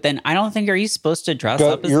Ghost, but then I don't think, are you supposed to dress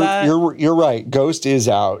up as that? You're right. Ghost is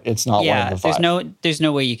out. It's not one of the five. There's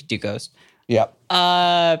no way you could do Ghost. Yep.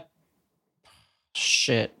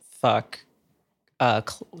 Shit. Fuck.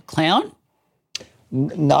 Clown?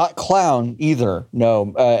 Not clown either. No.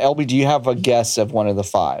 LB, do you have a guess of one of the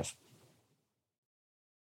five?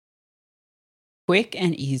 Quick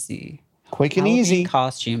and easy. Quick and easy.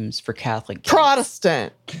 Costumes for Catholic kids.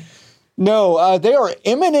 Protestant. No, they are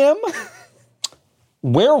Eminem,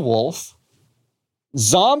 werewolf,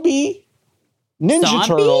 zombie, Ninja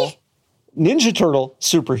Turtle,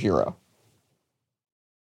 superhero.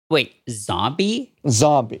 Wait, zombie?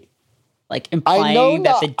 Zombie. Like implying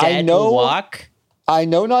that the dead will walk? I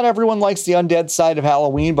know not everyone likes the undead side of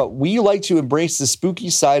Halloween, but we like to embrace the spooky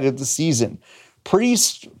side of the season.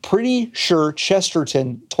 Pretty sure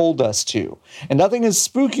Chesterton told us to. And nothing is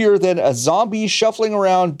spookier than a zombie shuffling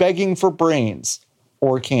around begging for brains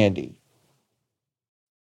or candy.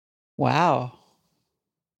 Wow.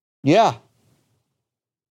 Yeah.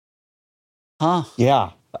 Huh.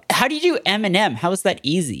 Yeah. How do you do M&M? How is that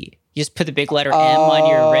easy? You just put the big letter M on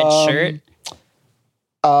your red shirt?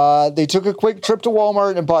 They took a quick trip to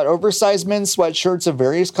Walmart and bought oversized men's sweatshirts of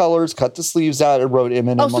various colors, cut the sleeves out, and wrote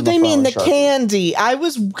Eminem on the front. Oh, so they mean the candy. I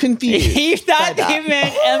was confused. He thought they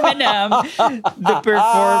meant Eminem, the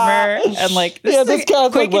performer, and like this is a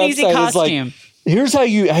quick and easy costume. Like, here's how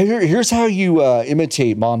you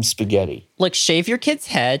imitate mom's spaghetti. Like shave your kid's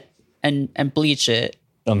head and bleach it,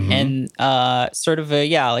 and sort of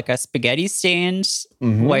like a spaghetti stained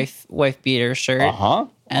wife beater shirt.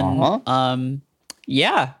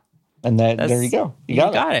 Yeah. And there you go. You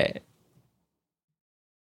got it.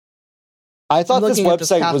 I thought this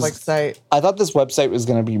website was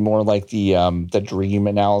going to be more like the dream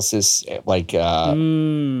analysis, like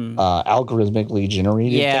algorithmically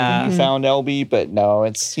generated thing that you found, LB, but no,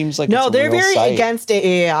 it seems like no, it's they're very site. against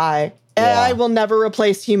AI. AI will never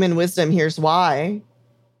replace human wisdom. Here's why.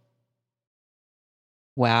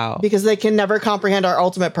 Wow. Because they can never comprehend our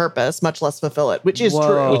ultimate purpose, much less fulfill it, which is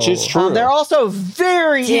true. Which is true. They're also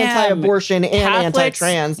very anti-abortion and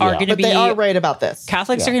anti-trans, but they are right about this.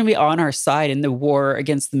 Catholics are going to be on our side in the war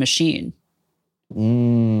against the machine.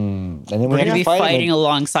 And then we're going to be fighting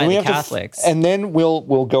alongside the Catholics. And then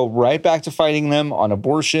we'll go right back to fighting them on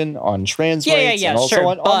abortion, on trans rights, and also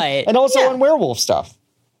on werewolf stuff.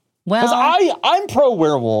 Well, because I'm pro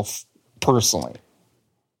werewolf personally.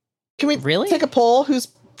 Can we take a poll? Who's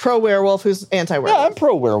pro-werewolf? Who's anti-werewolf? Yeah, I'm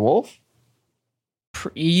pro-werewolf.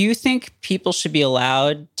 You think people should be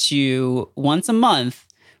allowed to, once a month,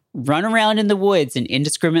 run around in the woods and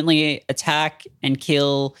indiscriminately attack and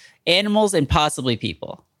kill animals and possibly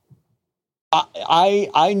people?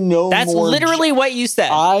 I know that's more. That's literally what you said.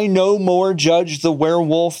 I know more judge the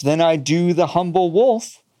werewolf than I do the humble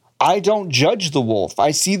wolf. I don't judge the wolf.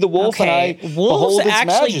 I see the wolf and I behold its majesty.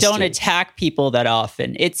 Wolves actually don't attack people that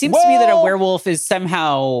often. It seems to me that a werewolf is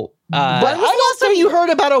somehow... when was the last time you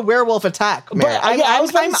heard about a werewolf attack, Mary? I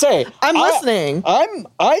was about to say... I'm listening.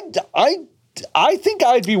 I think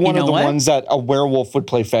I'd be one of the ones that a werewolf would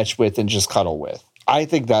play fetch with and just cuddle with. I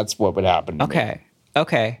think that's what would happen to me.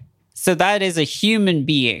 Okay. So that is a human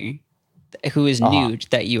being who is nude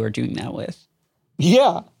that you are doing that with.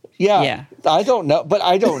 Yeah. I don't know, but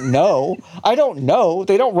I don't know.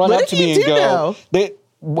 They don't run up to me and go.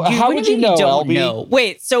 How would you know? Don't know.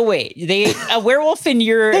 Wait. A werewolf in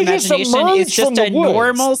your imagination is just a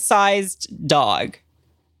normal sized dog.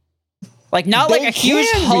 Like not like a huge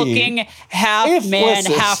hulking half man,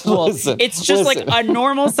 half wolf. It's just like a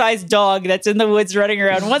normal sized dog that's in the woods running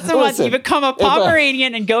around. Once a month, you become a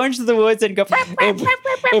Pomeranian and go into the woods and go.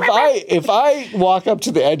 If I walk up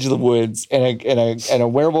to the edge of the woods and a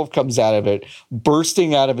werewolf comes out of it,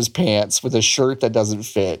 bursting out of his pants with a shirt that doesn't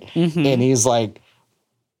fit, and he's like,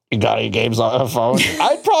 "You got any games on the phone?"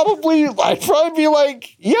 I'd probably be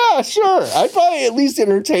like, "Yeah, sure." I'd probably at least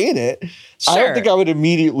entertain it. Sure. I don't think I would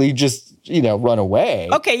immediately just run away.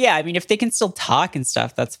 Okay, yeah. I mean, if they can still talk and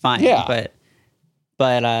stuff, that's fine. Yeah.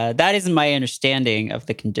 But that isn't my understanding of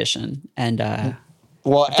the condition. And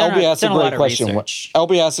Well, LB asked a great question.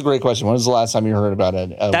 LB asked a great question. When was the last time you heard about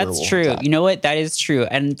it? That's true. Attack? You know what? That is true.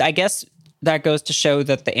 And I guess that goes to show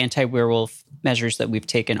that the anti-werewolf measures that we've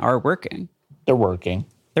taken are working. They're working.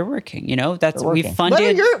 They're working. You know, we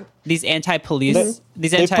funded these anti-police,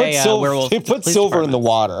 werewolf. They put silver in the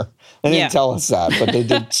water. They didn't tell us that, but they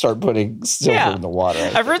did start putting silver in the water.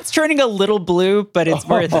 Everyone's turning a little blue, but it's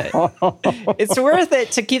worth it. It's worth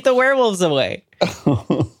it to keep the werewolves away.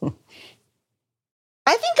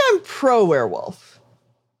 I think I'm pro-werewolf.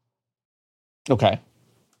 Okay.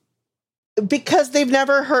 Because they've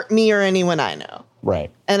never hurt me or anyone I know. Right.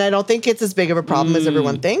 And I don't think it's as big of a problem as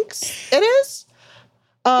everyone thinks it is.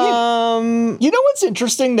 You know what's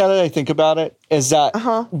interesting now that I think about it is that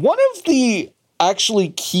one of the actually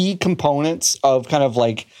key components of kind of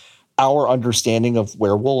like our understanding of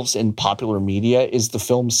werewolves in popular media is the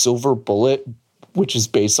film Silver Bullet, which is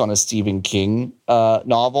based on a Stephen King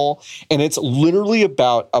novel. And it's literally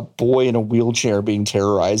about a boy in a wheelchair being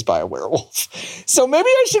terrorized by a werewolf. So maybe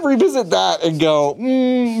I should revisit that and go,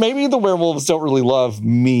 maybe the werewolves don't really love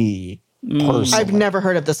me personally. I've never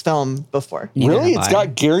heard of this film before. Really? It's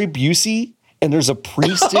got Gary Busey and there's a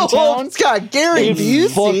priest in town. It's got Gary Busey.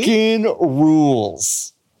 Fucking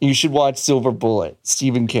rules. You should watch Silver Bullet.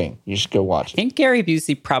 Stephen King. You should go watch it. I think Gary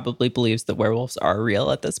Busey probably believes that werewolves are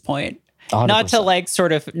real at this point.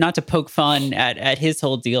 100%. Not to poke fun at his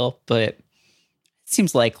whole deal, but it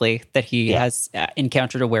seems likely that he has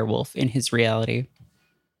encountered a werewolf in his reality.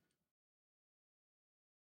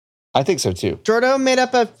 I think so too. Jordo made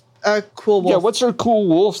up a cool wolf. Yeah, what's your cool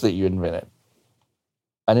wolf that you invented?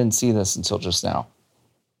 I didn't see this until just now.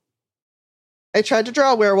 I tried to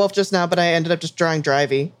draw a werewolf just now, but I ended up just drawing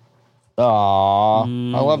Drivey.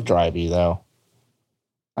 Aww. I love Drivey, though.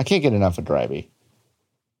 I can't get enough of Drivey.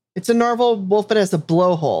 It's a normal wolf, but it has a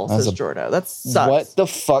blowhole, says Jordo. That sucks. What the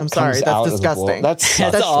fuck? I'm sorry, that's disgusting. That's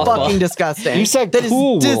fucking disgusting. You said that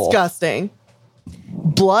cool is disgusting.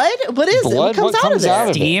 Blood? What is it? What comes out of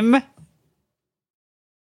there? Steam?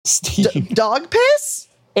 Steam. Dog piss?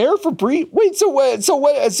 Air for breathe. Wait, so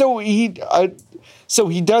what? So he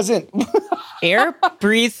doesn't air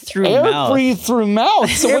breathe through mouth. Air breathe through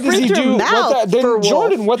mouth. So what does he do?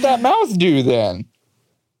 Jordan, what that mouth do then?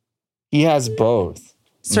 He has both.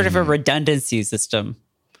 Sort of a redundancy system.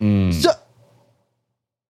 So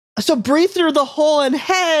breathe through the hole in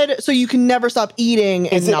head so you can never stop eating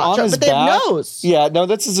and not choke. But they have nose. Yeah, no,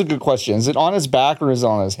 that's a good question. Is it on his back or is it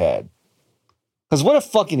on his head? Because what a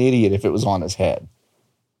fucking idiot if it was on his head.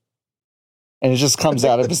 And it just comes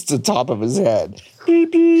out of the top of his head.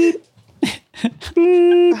 Beep, beep. Beep.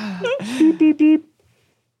 Beep, beep, beep.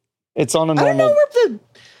 It's on a normal...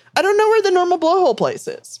 I don't know where the normal blowhole place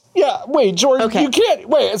is. Yeah, wait, Jordan, you can't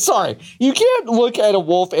look at a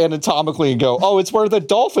wolf anatomically and go, oh, it's where the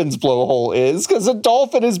dolphin's blowhole is, because a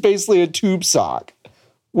dolphin is basically a tube sock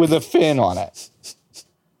with a fin on it.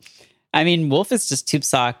 I mean, wolf is just tube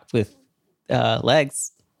sock with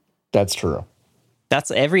legs. That's true.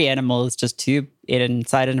 That's every animal is just tube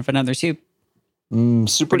inside of another tube.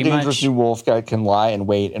 Super dangerous new wolf guy can lie in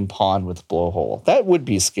wait and pawn with blowhole. That would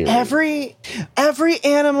be scary. Every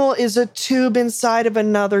animal is a tube inside of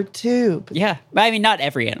another tube. Yeah. I mean, not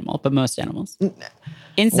every animal, but most animals.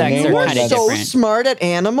 Insects are kind of different. You're so smart at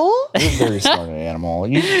animal. You're very smart at animal.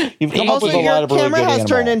 You've come up with a lot of really good animal. Your camera has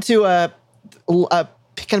turned into a kind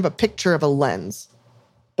of a picture of a lens.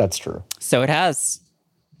 That's true. So it has.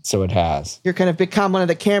 You're kind of become one of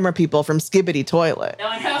the camera people from Skibbity Toilet. No,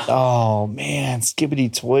 I know. Oh, man.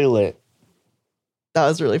 Skibbity Toilet. That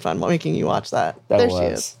was really fun making you watch that. There she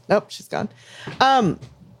is. Nope, she's gone.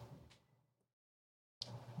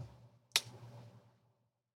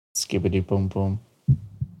 Skibbity boom boom.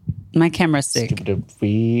 My camera's sick.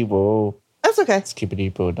 Skibbity whoa. That's okay.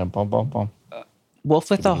 Skibbity boom boom boom boom. Wolf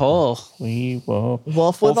with a hole.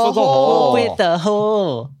 Wolf with a hole. With a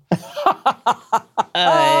hole.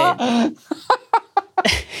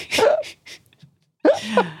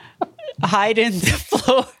 Hide in the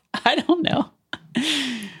floor. I don't know.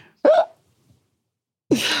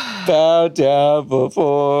 Bow down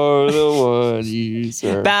before the one you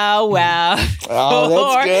serve. Bow wow. Oh,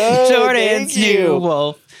 that's good. Jordan's new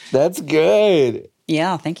wolf. That's good.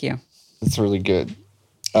 Yeah, thank you. That's really good.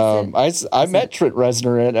 I met Trent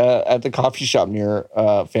Reznor at the coffee shop near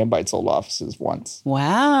Fan Bites old offices once.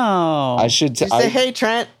 Wow. I should say, hey,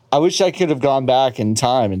 Trent. I wish I could have gone back in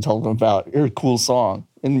time and told him about your cool song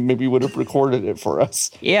and maybe would have recorded it for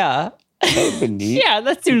us. Yeah. That would have been neat. Yeah,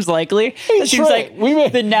 that seems likely. Hey, that seems Trent,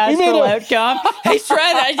 like the natural outcome. Hey,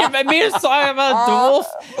 Trent, I made a song about the wolf.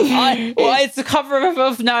 It's the cover of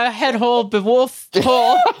a head hole, the wolf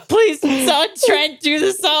hole. Please, Trent, do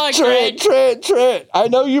the song. Trent. I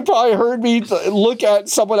know you probably heard me look at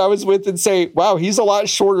someone I was with and say, wow, he's a lot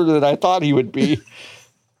shorter than I thought he would be.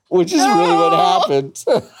 Which is really what happened.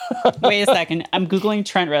 Wait a second. I'm Googling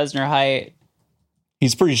Trent Reznor height.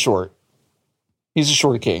 He's pretty short. He's a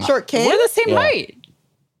short king. Short king? We're the same height.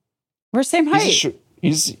 We're the same height.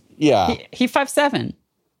 He's He 5'7".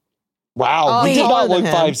 Wow. He did not look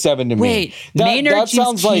 5'7" to me. Wait, Maynard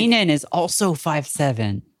James Keenan is also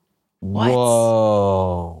 5'7". What?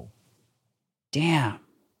 Whoa. Damn.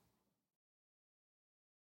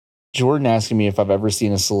 Jordan asking me if I've ever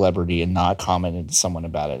seen a celebrity and not commented to someone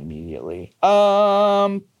about it immediately.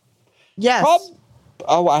 Yes.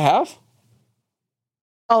 I have?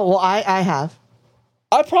 Oh, well, I have.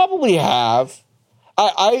 I probably have.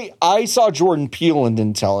 I saw Jordan Peele and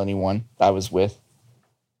didn't tell anyone I was with.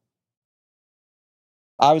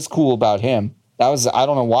 I was cool about him. I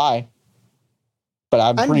don't know why. But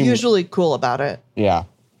I'm usually cool about it. Yeah.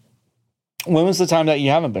 When was the time that you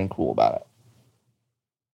haven't been cool about it?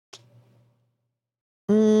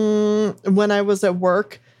 When I was at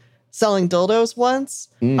work selling dildos once,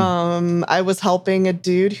 I was helping a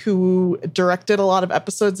dude who directed a lot of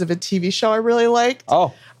episodes of a TV show I really liked.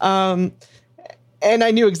 Oh. And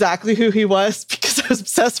I knew exactly who he was because I was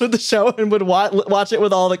obsessed with the show and would watch it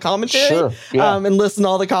with all the commentary. Sure, yeah. And listen to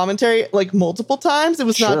all the commentary like multiple times. It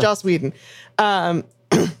was not Joss Whedon.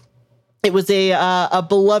 It was a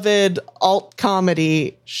beloved alt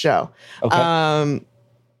comedy show. Okay.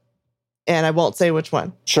 And I won't say which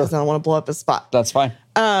one. Sure. Because I don't want to blow up his spot. That's fine.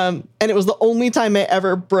 And it was the only time I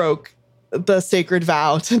ever broke the sacred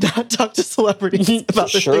vow to not talk to celebrities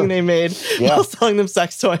about the thing they made while selling them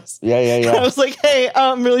sex toys. Yeah. I was like, hey,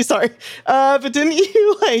 I'm really sorry. But didn't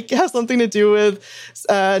you have something to do with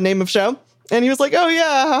name of show? And he was like, oh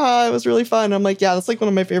yeah, haha, it was really fun. I'm like, yeah, that's like one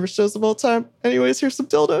of my favorite shows of all time. Anyways, here's some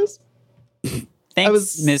dildos.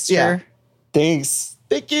 Thanks, mister. Yeah. Thanks.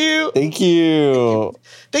 Thank you. Thank you.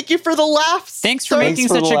 Thank you for the laughs. Thanks for making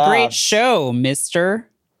such a great show, mister.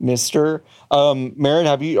 Marin,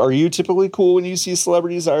 are you typically cool when you see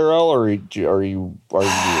celebrities IRL, or are you?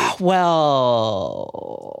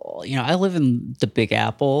 Well, I live in the Big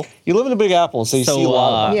Apple. You live in the Big Apple, so you see a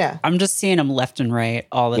lot of them. Yeah. I'm just seeing them left and right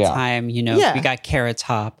all the time. We got Carrot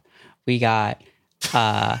Top. We got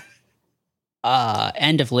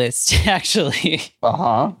end of list, actually.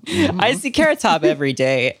 Mm-hmm. I see Carrot Top every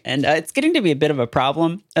day, and it's getting to be a bit of a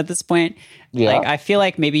problem at this point. Yeah. I feel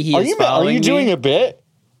like maybe he is following me. Are you doing a bit?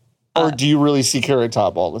 Or do you really see Carrot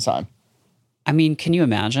Top all the time? I mean, can you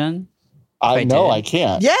imagine? I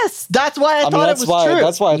can't. Yes, that's why I thought it was true.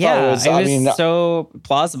 That's why I thought it was. It was so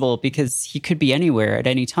plausible because he could be anywhere at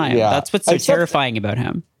any time. Yeah. That's what's so terrifying about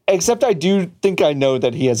him. Except I do think I know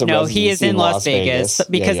that he has a residency he is in Las Vegas.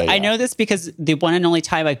 Because I know this because the one and only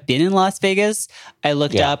time I've been in Las Vegas, I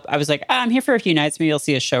looked up. I was like, I'm here for a few nights. Maybe I'll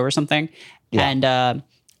see a show or something. Yeah. And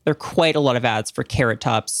there are quite a lot of ads for Carrot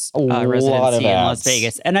Top's residency in Las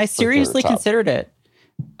Vegas. And I seriously considered it.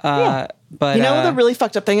 But what the really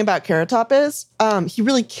fucked up thing about Carrot Top is? He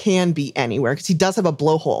really can be anywhere because he does have a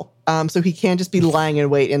blowhole. So he can just be lying in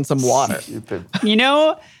wait in some water.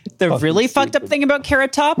 The really fucked up thing about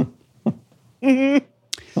Carrot Top?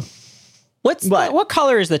 What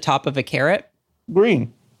color is the top of a carrot?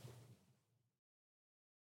 Green.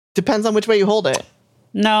 Depends on which way you hold it.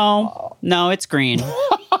 No, it's green.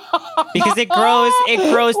 Because it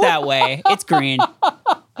grows that way. It's green.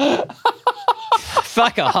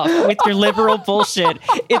 Fuck off with your liberal bullshit.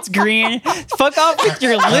 It's green. Fuck off with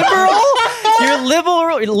your liberal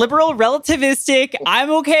relativistic. I'm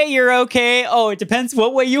okay, you're okay. Oh, it depends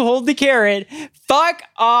what way you hold the carrot. Fuck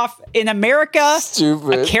off. In America,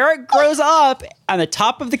 stupid. A carrot grows up and the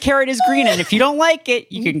top of the carrot is green. And if you don't like it,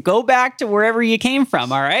 you can go back to wherever you came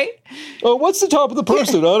from, all right? What's the top of the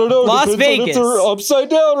person? I don't know. Las Vegas. If they're upside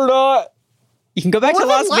down or not. You can go back to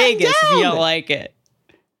Las Vegas if you don't like it.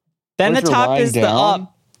 Then the top is the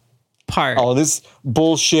up part. Oh, this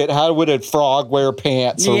bullshit. How would a frog wear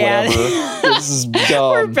pants or whatever? This is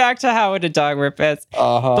dumb. We're back to how would a dog wear pants.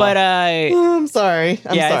 But I'm sorry.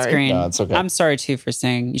 I'm sorry. It's green. No, it's okay. I'm sorry too for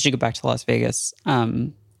saying you should go back to Las Vegas.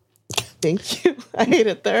 Thank you. I hate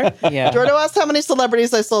it there. Yeah. Jordo asked how many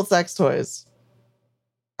celebrities I sold sex toys.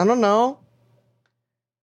 I don't know.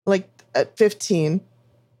 Like at 15.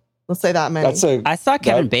 Let's say that many. I saw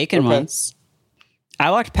Kevin Bacon once. I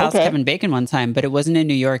walked past Kevin Bacon one time, but it wasn't in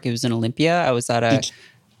New York. It was in Olympia. I was at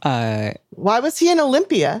Why was he in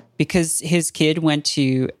Olympia? Because his kid went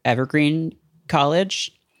to Evergreen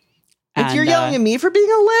College. And you're yelling at me for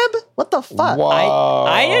being a lib? What the fuck?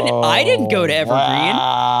 I didn't go to Evergreen.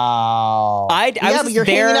 Wow. But you're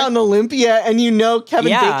hanging out in Olympia, and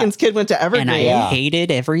Kevin Bacon's kid went to Evergreen. And I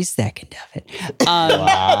hated every second of it.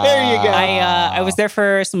 Wow. There you go. I was there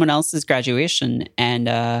for someone else's graduation, and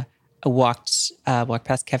I walked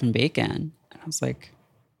past Kevin Bacon, and I was like,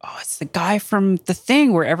 "Oh, it's the guy from The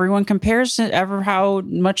Thing, where everyone compares how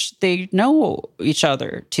much they know each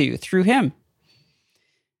other through him."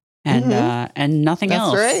 And nothing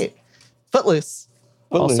else. That's right. Footloose.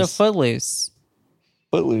 Also Footloose.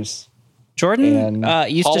 And Jordan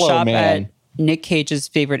used to shop Man. at Nick Cage's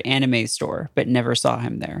favorite anime store, but never saw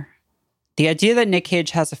him there. The idea that Nick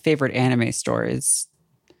Cage has a favorite anime store is...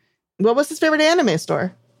 What was his favorite anime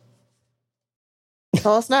store?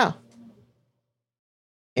 Tell us now.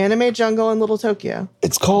 Anime Jungle in Little Tokyo.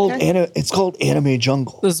 It's called Anime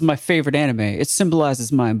Jungle. This is my favorite anime. It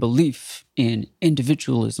symbolizes my belief in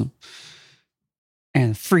individualism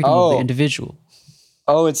and freedom of the individual.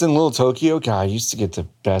 Oh, it's in Little Tokyo? God, I used to get the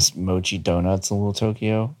best mochi donuts in Little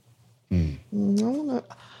Tokyo. No.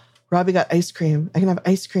 Robbie got ice cream. I can have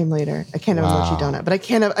ice cream later. I can't have a mochi donut, but I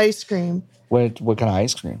can have ice cream. What kind of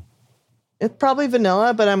ice cream? It's probably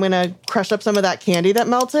vanilla, but I'm going to crush up some of that candy that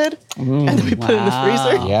melted and then we put it in the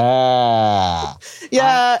freezer.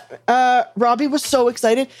 Yeah. Robbie was so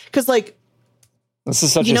excited because, like, this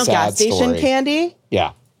is such a sad gas station story. candy?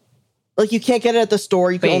 Yeah. Like, you can't get it at the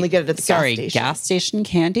store. You can only get it at the gas station. Gas station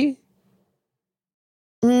candy?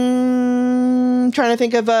 Trying to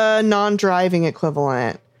think of a non-driving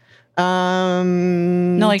equivalent.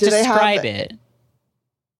 No, like, describe it.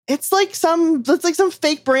 It's like some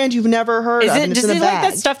fake brand you've never heard of. Does it like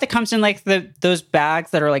that stuff that comes in like those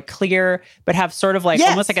bags that are like clear but have sort of like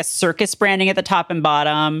almost like a circus branding at the top and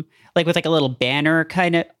bottom, like with like a little banner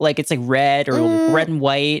kind of like it's like red or red and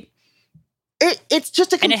white. It's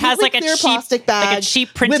just a completely and it has like clear plastic bag, like a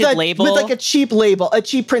cheap printed label, with like a cheap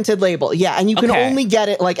printed label. Yeah, and you can only get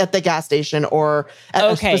it like at the gas station or at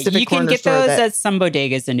a specific you can get those at some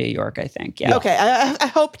bodegas in New York, I think. Yeah. Okay, I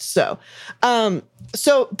hoped so.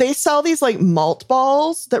 So they sell these like malt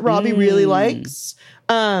balls that Robbie really likes.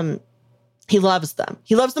 He loves them.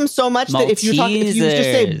 He loves them so much that if you just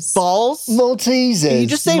say balls, Maltesers, you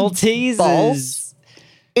just say Maltesers. Balls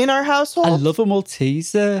in our household. I love a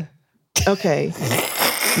Malteser. Okay.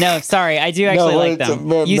 No, sorry. I do actually like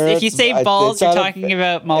them. If you say balls, you're talking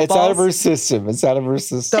about malt balls? It's out of her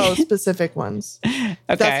system. Those specific ones. Okay.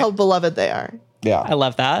 That's how beloved they are. Yeah. I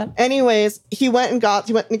love that. Anyways, he went and got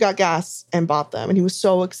gas and bought them. And he was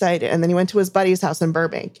so excited. And then he went to his buddy's house in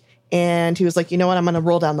Burbank. And he was like, you know what? I'm going to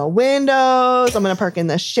roll down the windows. I'm going to park in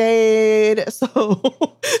the shade. So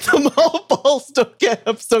the malt balls don't get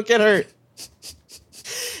hurt.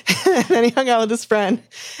 And then he hung out with his friend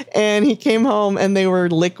and he came home and they were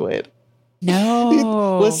liquid.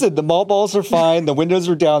 No. Listen, the malt balls are fine. The windows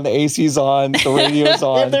are down. The AC's on. The radio's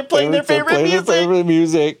on. They're playing their favorite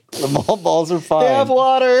music. The malt balls are fine. They have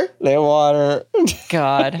water.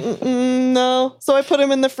 God. No. So I put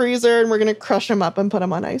them in the freezer and we're going to crush them up and put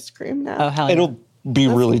them on ice cream now. Oh, hell yeah. It'll be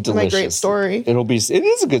really delicious. My great story. It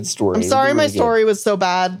is a good story. I'm sorry my story was so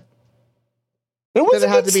bad. It was that it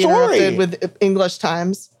had to be interrupted with English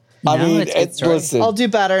Times. I mean, listen. I'll do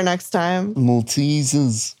better next time.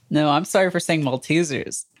 Maltesers. No, I'm sorry for saying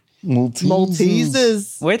Maltesers.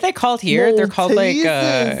 Maltesers. What are they called here? They're called like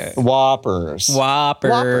Whoppers.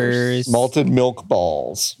 Malted milk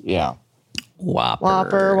balls. Yeah.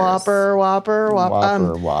 Whopper.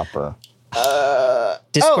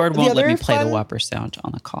 Discord won't let me play the Whopper sound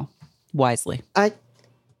on the call. Wisely.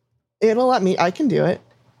 It'll let me. I can do it,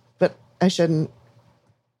 but I shouldn't.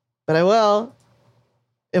 But I will.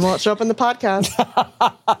 It won't show up in the podcast.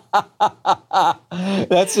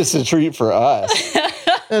 That's just a treat for us.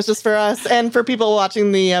 That's just for us and for people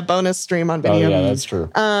watching the bonus stream on video. Oh, yeah, that's true.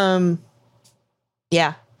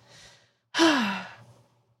 Yeah.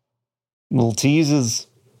 Maltesers.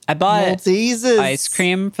 I bought ice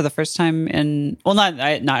cream for the first time in... Well, not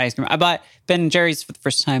ice cream. I bought Ben & Jerry's for the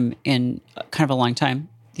first time in kind of a long time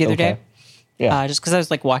the other day. Yeah. Just because I was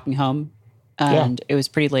like walking home and it was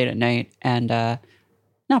pretty late at night and...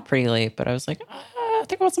 not pretty late, but I was like, I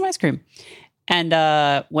think I want some ice cream. And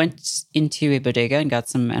went into a bodega and got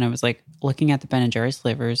some, and I was like looking at the Ben & Jerry's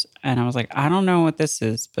flavors, and I was like, I don't know what this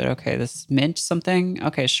is, but okay, this mint something.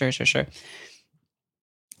 Okay, sure.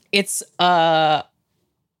 It's a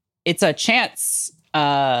Chance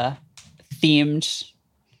themed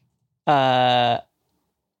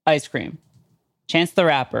ice cream. Chance the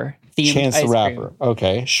Rapper themed Chance ice the Rapper. Cream.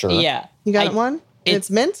 Okay, sure. Yeah. You got one? It's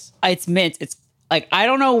mint? It's mint. It's like, I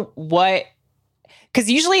don't know what, because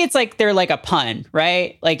usually it's like they're like a pun,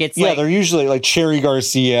 right? Like it's they're usually like Cherry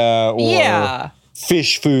Garcia or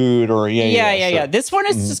fish food or sure. This one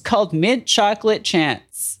is just called Mint Chocolate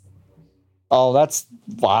Chance. Oh, that's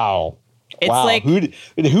wow. It's like, who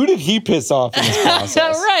did he piss off in this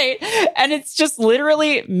process? Right. And it's just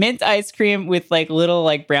literally mint ice cream with like little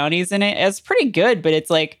like brownies in it. It's pretty good, but it's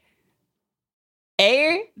like,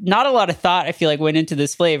 not a lot of thought, I feel like, went into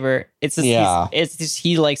this flavor. It's just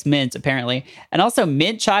he likes mint, apparently. And also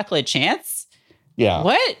Mint Chocolate Chance? Yeah.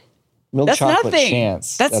 What? Milk Chocolate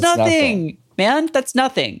Chance. That's nothing, man. That's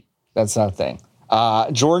nothing. That's nothing.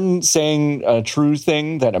 Jordan saying a true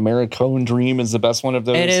thing that Americone Dream is the best one of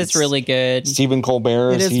those. It is really good. Stephen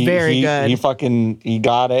Colbert. It is very good. He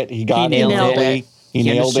got it. He nailed it. He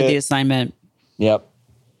nailed the assignment. Yep.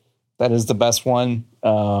 That is the best one.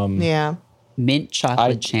 Mint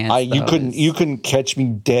Chocolate Chance. You couldn't catch me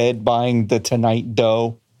dead buying the Tonight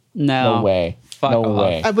Dough. No way. No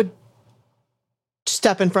way. I would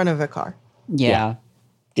step in front of a car. Yeah.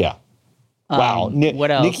 Wow.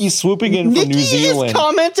 What else? Nikki swooping in from New Zealand. Is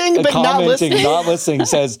commenting, but not listening.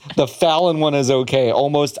 Says the Fallon one is okay.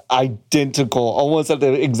 Almost identical. Almost at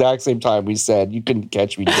the exact same time we said you couldn't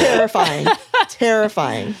catch me dead.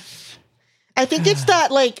 Terrifying. I think it's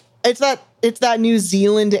that like it's that New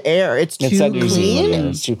Zealand air. It's too clean.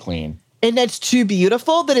 It's too clean. And it's too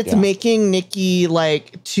beautiful that it's making Nikki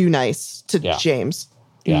like too nice to James.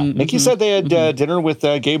 Yeah. Mm-hmm. Nikki said they had dinner with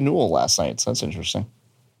Gabe Newell last night. So that's interesting.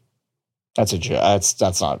 That's a joke.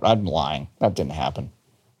 That's not. I'm lying. That didn't happen.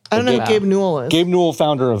 I don't know who Gabe Newell is. Gabe Newell,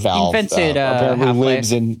 founder of Valve, invented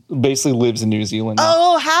apparently lives in New Zealand now.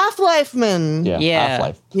 Oh, Half-Life man. Yeah,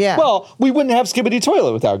 Half-Life. Yeah. Well, we wouldn't have Skibbity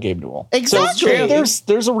Toilet without Gabe Newell. Exactly. So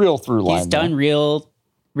there's a real through line. He's done real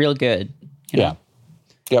good. You know?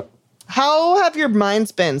 Yep. How have your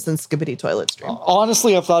minds been since Skibbity Toilet stream?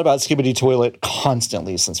 Honestly, I've thought about Skibbity Toilet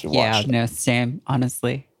constantly since we watched it. Yeah, no, same.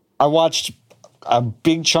 Honestly, I watched a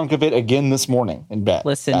big chunk of it again this morning in bed.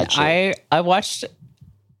 Listen, actually. I watched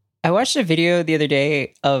a video the other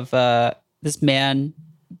day of this man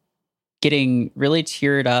getting really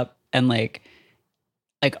teared up and like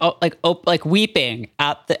weeping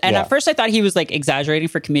at the. And at first, I thought he was like exaggerating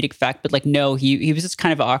for comedic effect, but like no, he was just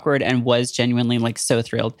kind of awkward and was genuinely like so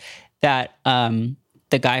thrilled that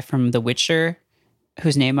the guy from The Witcher,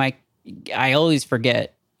 whose name I always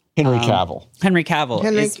forget. Henry Cavill. Henry Cavill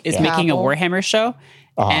is making a Warhammer show.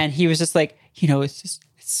 And he was just like, it's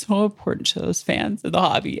so important to those fans of the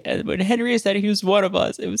hobby. And when Henry said he was one of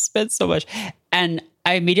us, it was meant so much. And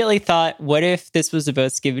I immediately thought, what if this was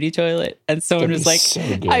about Skibbity Toilet? And someone was like, so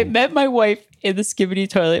I met my wife in the Skibbity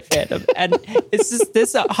Toilet fandom. And it's just,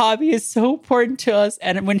 this hobby is so important to us.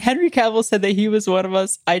 And when Henry Cavill said that he was one of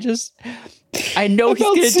us, I know he's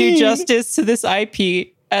going to do justice to this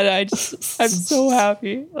IP. And I'm so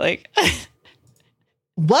happy. Like,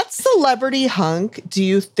 what celebrity hunk do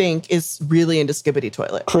you think is really into Skibbity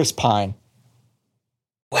Toilet? Chris Pine.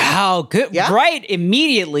 Wow, good. Yeah. Right,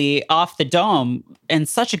 immediately off the dome, and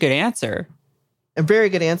such a good answer. A very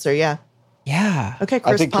good answer, yeah. Yeah. Okay, Chris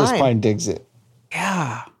Pine. I think Chris Pine digs it.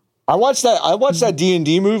 Yeah. I watched that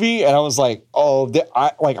D&D movie, and I was like,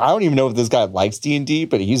 I don't even know if this guy likes D&D,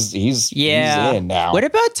 but he's in now. What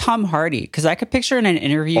about Tom Hardy? Because I could picture in an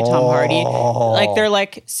interview Tom Hardy, like they're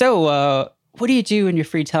like, so what do you do in your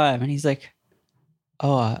free time? And he's like,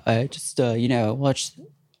 I just watch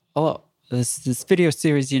this video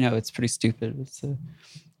series. It's pretty stupid. It's called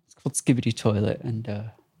Skibbity Toilet, and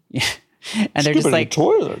yeah, and they're just like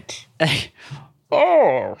toilet.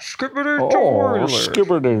 Skibbity Toilet.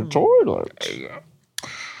 Skibbity Toilet.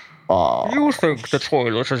 You think the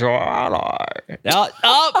toilet is your ally.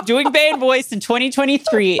 Doing band voice in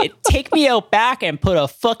 2023. Take me out back and put a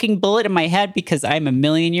fucking bullet in my head because I'm a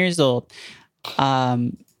million years old.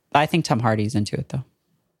 I think Tom Hardy's into it, though.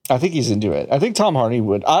 I think he's into it. I think Tom Hardy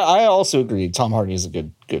would. I also agree. Tom Hardy is a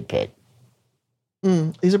good pick.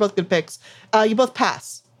 These are both good picks. You both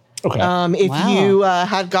pass. Okay. If you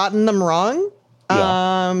had gotten them wrong,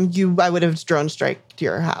 I would have drone strike to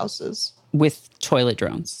your houses. With toilet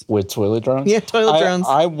drones. With toilet drones? Yeah, toilet drones.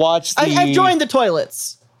 I watched I've joined the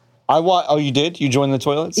toilets. Oh, you did? You joined the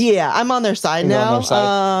toilets? Yeah, I'm on their side now. On their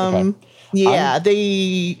side? Okay. Yeah,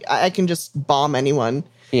 I can just bomb anyone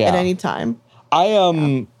at any time.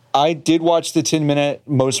 I did watch the 10-minute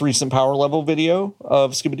most recent power level video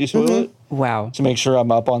of Skibbity Toilet. Mm-hmm. Wow. To make sure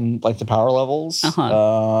I'm up on like the power levels.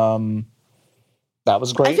 That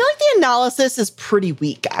was great. I feel like the analysis is pretty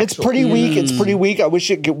weak, actually. It's pretty weak. I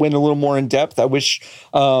wish it went a little more in depth. I wish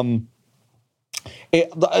There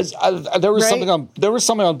was something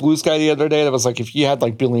on Blue Sky the other day that was like, if you had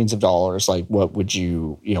like billions of dollars, like what would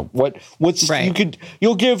you what's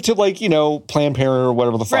you'll give to like, Planned Parenthood or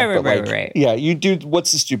whatever the fuck. Right. Yeah, you do.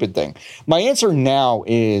 What's the stupid thing? My answer now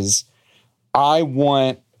is I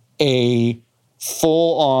want a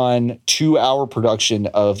full-on 2-hour production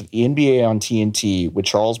of the NBA on TNT with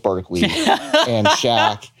Charles Barkley and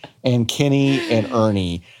Shaq and Kenny and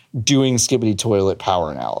Ernie doing Skibbity Toilet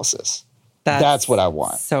power analysis. That's what I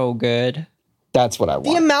want. So good. That's what I want.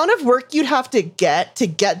 The amount of work you'd have to get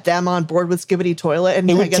them on board with Skibbity Toilet and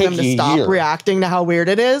to get them to stop reacting to how weird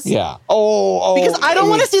it is. Yeah. Because I don't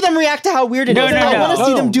want to see them react to how weird it is. I want to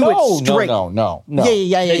see them do it straight. No. Yeah.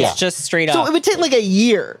 It's just straight up. So it would take like a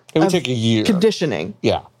year. It would take a year. Conditioning.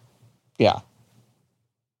 Yeah. Yep.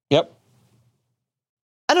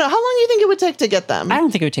 I don't know. How long do you think it would take to get them? I don't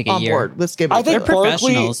think it would take a year. On board with Skibbity. I think They're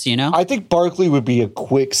professionals, I think Barkley would be a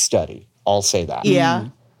quick study. I'll say that. Yeah.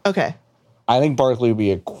 Okay. I think Barkley would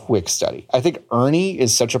be a quick study. I think Ernie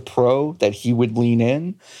is such a pro that he would lean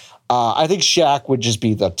in. I think Shaq would just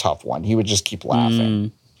be the tough one. He would just keep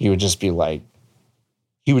laughing. He would just be like,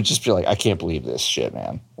 I can't believe this shit,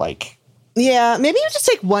 man. Like, yeah, maybe it would just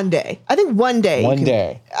take one day. I think one day.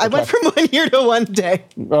 I went from 1 year to 1 day.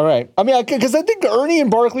 All right. I mean, because I think Ernie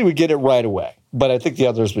and Barkley would get it right away, but I think the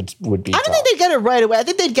others would be. I don't think they'd get it right away. I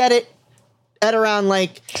think they'd get it at around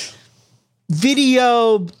like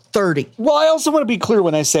video 30. Well, I also want to be clear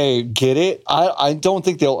when I say get it. I don't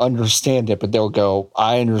think they'll understand it, but they'll go,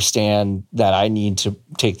 I understand that I need to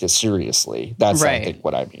take this seriously. That's I think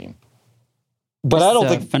what I mean. But it's I don't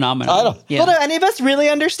think phenomenal. Well, do any of us really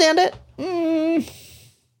understand it?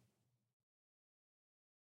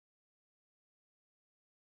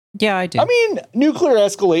 Yeah, I do. I mean, nuclear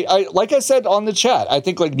escalate. Like I said on the chat, I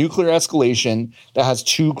think like nuclear escalation that has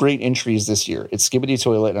 2 great entries this year. It's Skibbity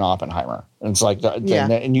Toilet and Oppenheimer, and it's like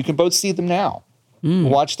and you can both see them now.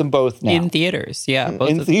 Watch them both now in theaters. Yeah, both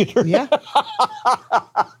in theater. Yeah.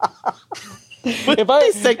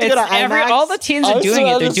 All the teens are doing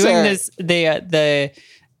it. They're doing this. The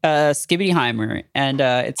Skibbity-heimer, and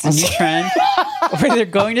it's a new trend where they're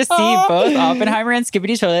going to see both Oppenheimer and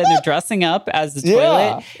Skibbity Toilet, and they're dressing up as the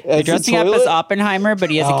toilet. They're dressing up as Oppenheimer, but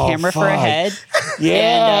he has a camera for a head.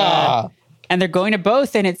 Yeah. And they're going to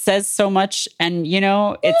both, and it says so much. And,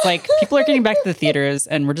 it's like people are getting back to the theaters,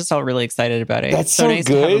 and we're just all really excited about it. That's it's so nice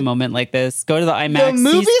good. to have a moment like this. Go to the IMAX,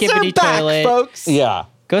 movies see Skibbity are back, Toilet. Folks. Yeah.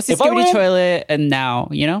 Go see Skibbity Toilet, and now,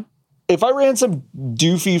 If I ran some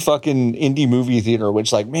doofy fucking indie movie theater,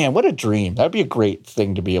 which like, man, what a dream. That'd be a great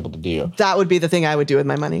thing to be able to do. That would be the thing I would do with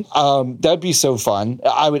my money. That'd be so fun.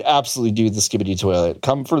 I would absolutely do the Skibbity Toilet.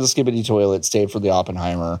 Come for the Skibbity Toilet, stay for the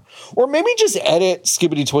Oppenheimer. Or maybe just edit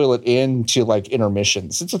Skibbity Toilet into like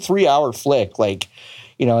intermissions. It's a 3-hour flick. Like,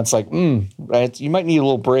 it's like, right? You might need a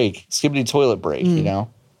little break. Skibbity Toilet break,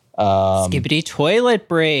 Skibbity Toilet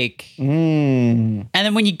break. And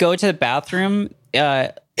then when you go to the bathroom,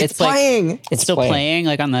 it's playing. Like, it's still playing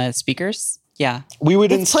like on the speakers. Yeah. We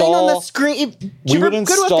would it's install playing on the screen. Do you ever go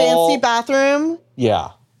to a fancy bathroom?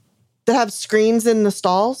 Yeah. That have screens in the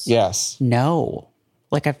stalls? Yes. No.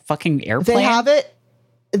 Like a fucking airplane? They have it.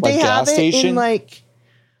 They have it station? in like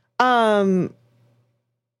I've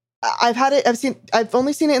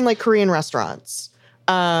only seen it in like Korean restaurants.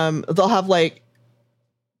 They'll have like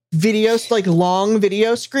videos, like long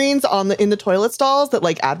video screens in the toilet stalls that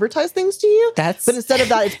like advertise things to you. But instead of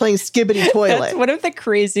that, it's playing Skibbity Toilet. That's one of the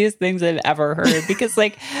craziest things I've ever heard, because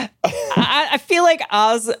like I feel like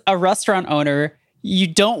as a restaurant owner, you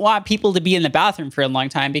don't want people to be in the bathroom for a long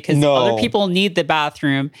time because other people need the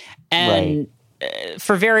bathroom, and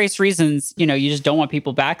for various reasons, you just don't want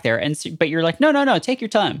people back there. And but you're like, no, take your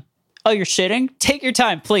time. Oh, you're shitting? Take your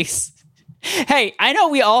time, please. Hey, I know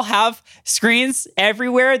we all have screens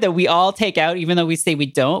everywhere that we all take out, even though we say we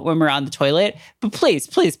don't when we're on the toilet. But please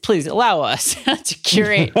allow us to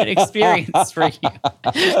curate an experience for you.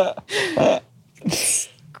 It's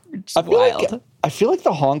wild. I feel like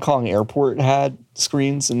the Hong Kong airport had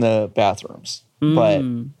screens in the bathrooms, but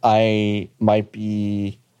I might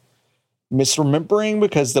be misremembering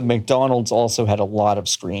because the McDonald's also had a lot of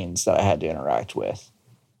screens that I had to interact with.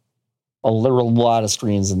 There were a lot of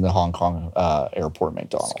screens in the Hong Kong airport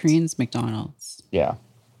McDonald's. Screens, McDonald's. Yeah.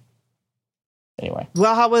 Anyway.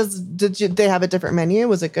 Well, did they have a different menu?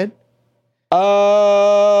 Was it good?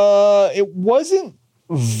 It wasn't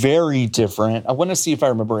very different. I want to see if I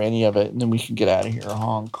remember any of it, and then we can get out of here.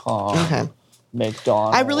 Hong Kong. Okay.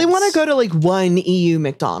 McDonald's. I really want to go to like one EU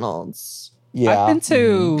McDonald's. Yeah. I've been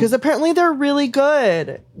to... Because apparently they're really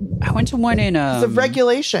good. I went to one in... It's of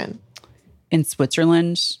regulation. In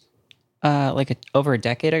Switzerland. Over a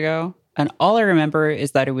decade ago, And all I remember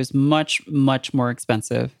is that it was much, much more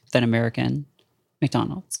expensive than American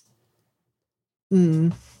McDonald's.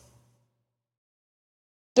 Because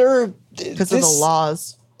of the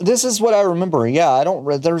laws. This is what I remember. Yeah,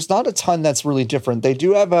 there's not a ton that's really different. They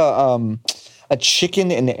do have a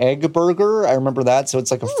chicken and egg burger. I remember that. So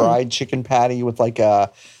it's like a fried chicken patty with like an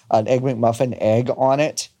Egg McMuffin egg on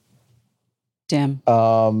it. Damn.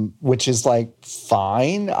 Which is like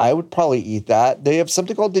fine. I would probably eat that. They have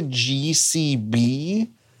something called the GCB,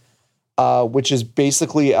 which is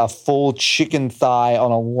basically a full chicken thigh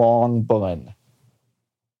on a long bun.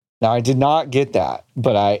 Now I did not get that,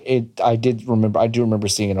 but I do remember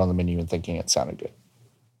seeing it on the menu and thinking it sounded good.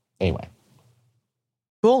 Anyway.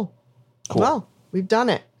 Cool. Well, we've done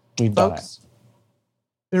it. We've done it.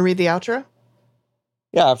 Gonna read the outro?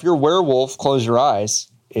 Yeah, if you're a werewolf, Close Your Eyes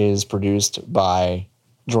is produced by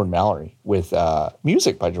Jordan Mallory with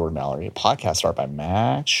music by Jordan Mallory, a podcast art by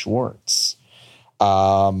Max Schwartz.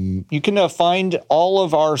 You can find all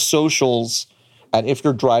of our socials at If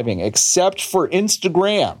You're Driving, except for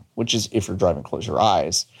Instagram, which is If You're Driving, Close Your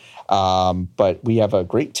Eyes. But we have a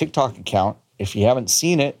great TikTok account. If you haven't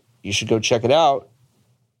seen it, you should go check it out.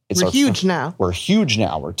 We're huge now. We're huge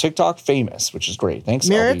now. We're TikTok famous, which is great. Thanks,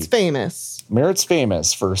 Merritt's famous. Merritt's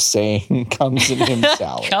famous for saying comes in him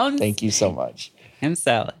salad. Thank you so much. Him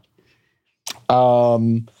salad.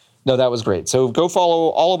 No, that was great. So go follow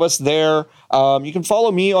all of us there. You can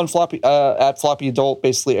follow me on at Floppy Adult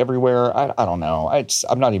basically everywhere. I don't know.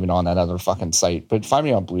 I'm not even on that other fucking site, but find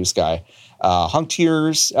me on Blue Sky. Hunk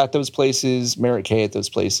Tears at those places, Merritt K at those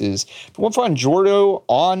places. If you want to find Jordo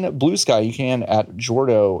on Blue Sky, you can at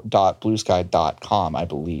jordo.bluesky.com, I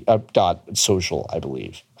believe. .social, I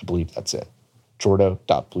believe. I believe that's it.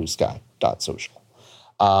 jordo.bluesky.social.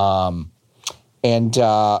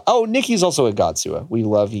 Nikki's also at Godsua. We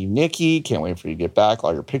love you, Nikki. Can't wait for you to get back.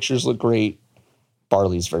 All your pictures look great.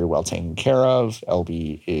 Barley's very well taken care of.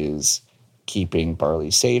 LB is keeping Barley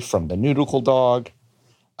safe from the noodle dog.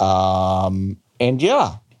 We're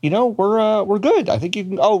good. I think you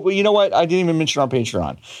can. Oh, well, you know what? I didn't even mention our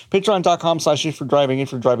Patreon. Patreon.com/ifyou'redriving,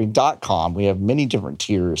 ifyou'redriving.com. We have many different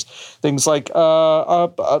tiers. Things like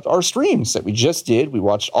our streams that we just did. We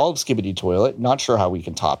watched all of Skibbity Toilet. Not sure how we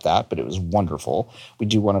can top that, but it was wonderful. We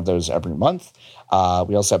do one of those every month.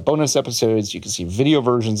 We also have bonus episodes. You can see video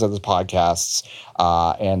versions of the podcasts.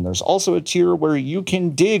 And there's also a tier where you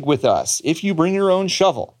can dig with us if you bring your own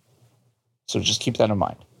shovel. So just keep that in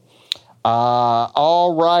mind.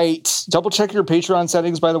 All right. Double check your Patreon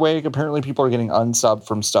settings, by the way. Apparently people are getting unsubbed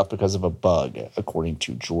from stuff because of a bug, according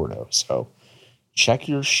to Jordo. So check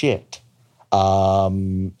your shit.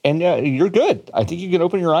 You're good. I think you can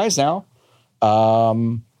open your eyes now.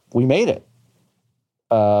 We made it.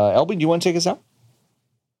 LB, do you want to take us out?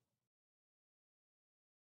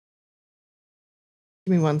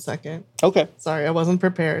 Give me 1 second. Okay. Sorry, I wasn't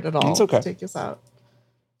prepared at all. It's okay. To take us out.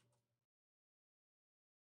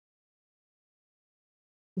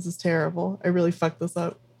 This is terrible. I really fucked this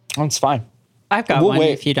up. Oh, it's fine. I've got one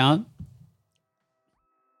if you don't.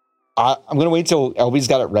 I'm going to wait till LB's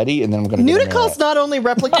got it ready, and then I'm going to Nudicles not only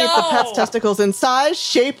replicate the pet's testicles in size,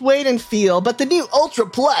 shape, weight, and feel, but the new Ultra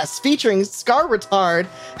Plus featuring Scar Retard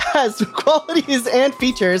has qualities and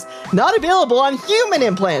features not available on human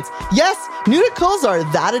implants. Yes, Nudicles are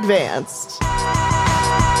that advanced.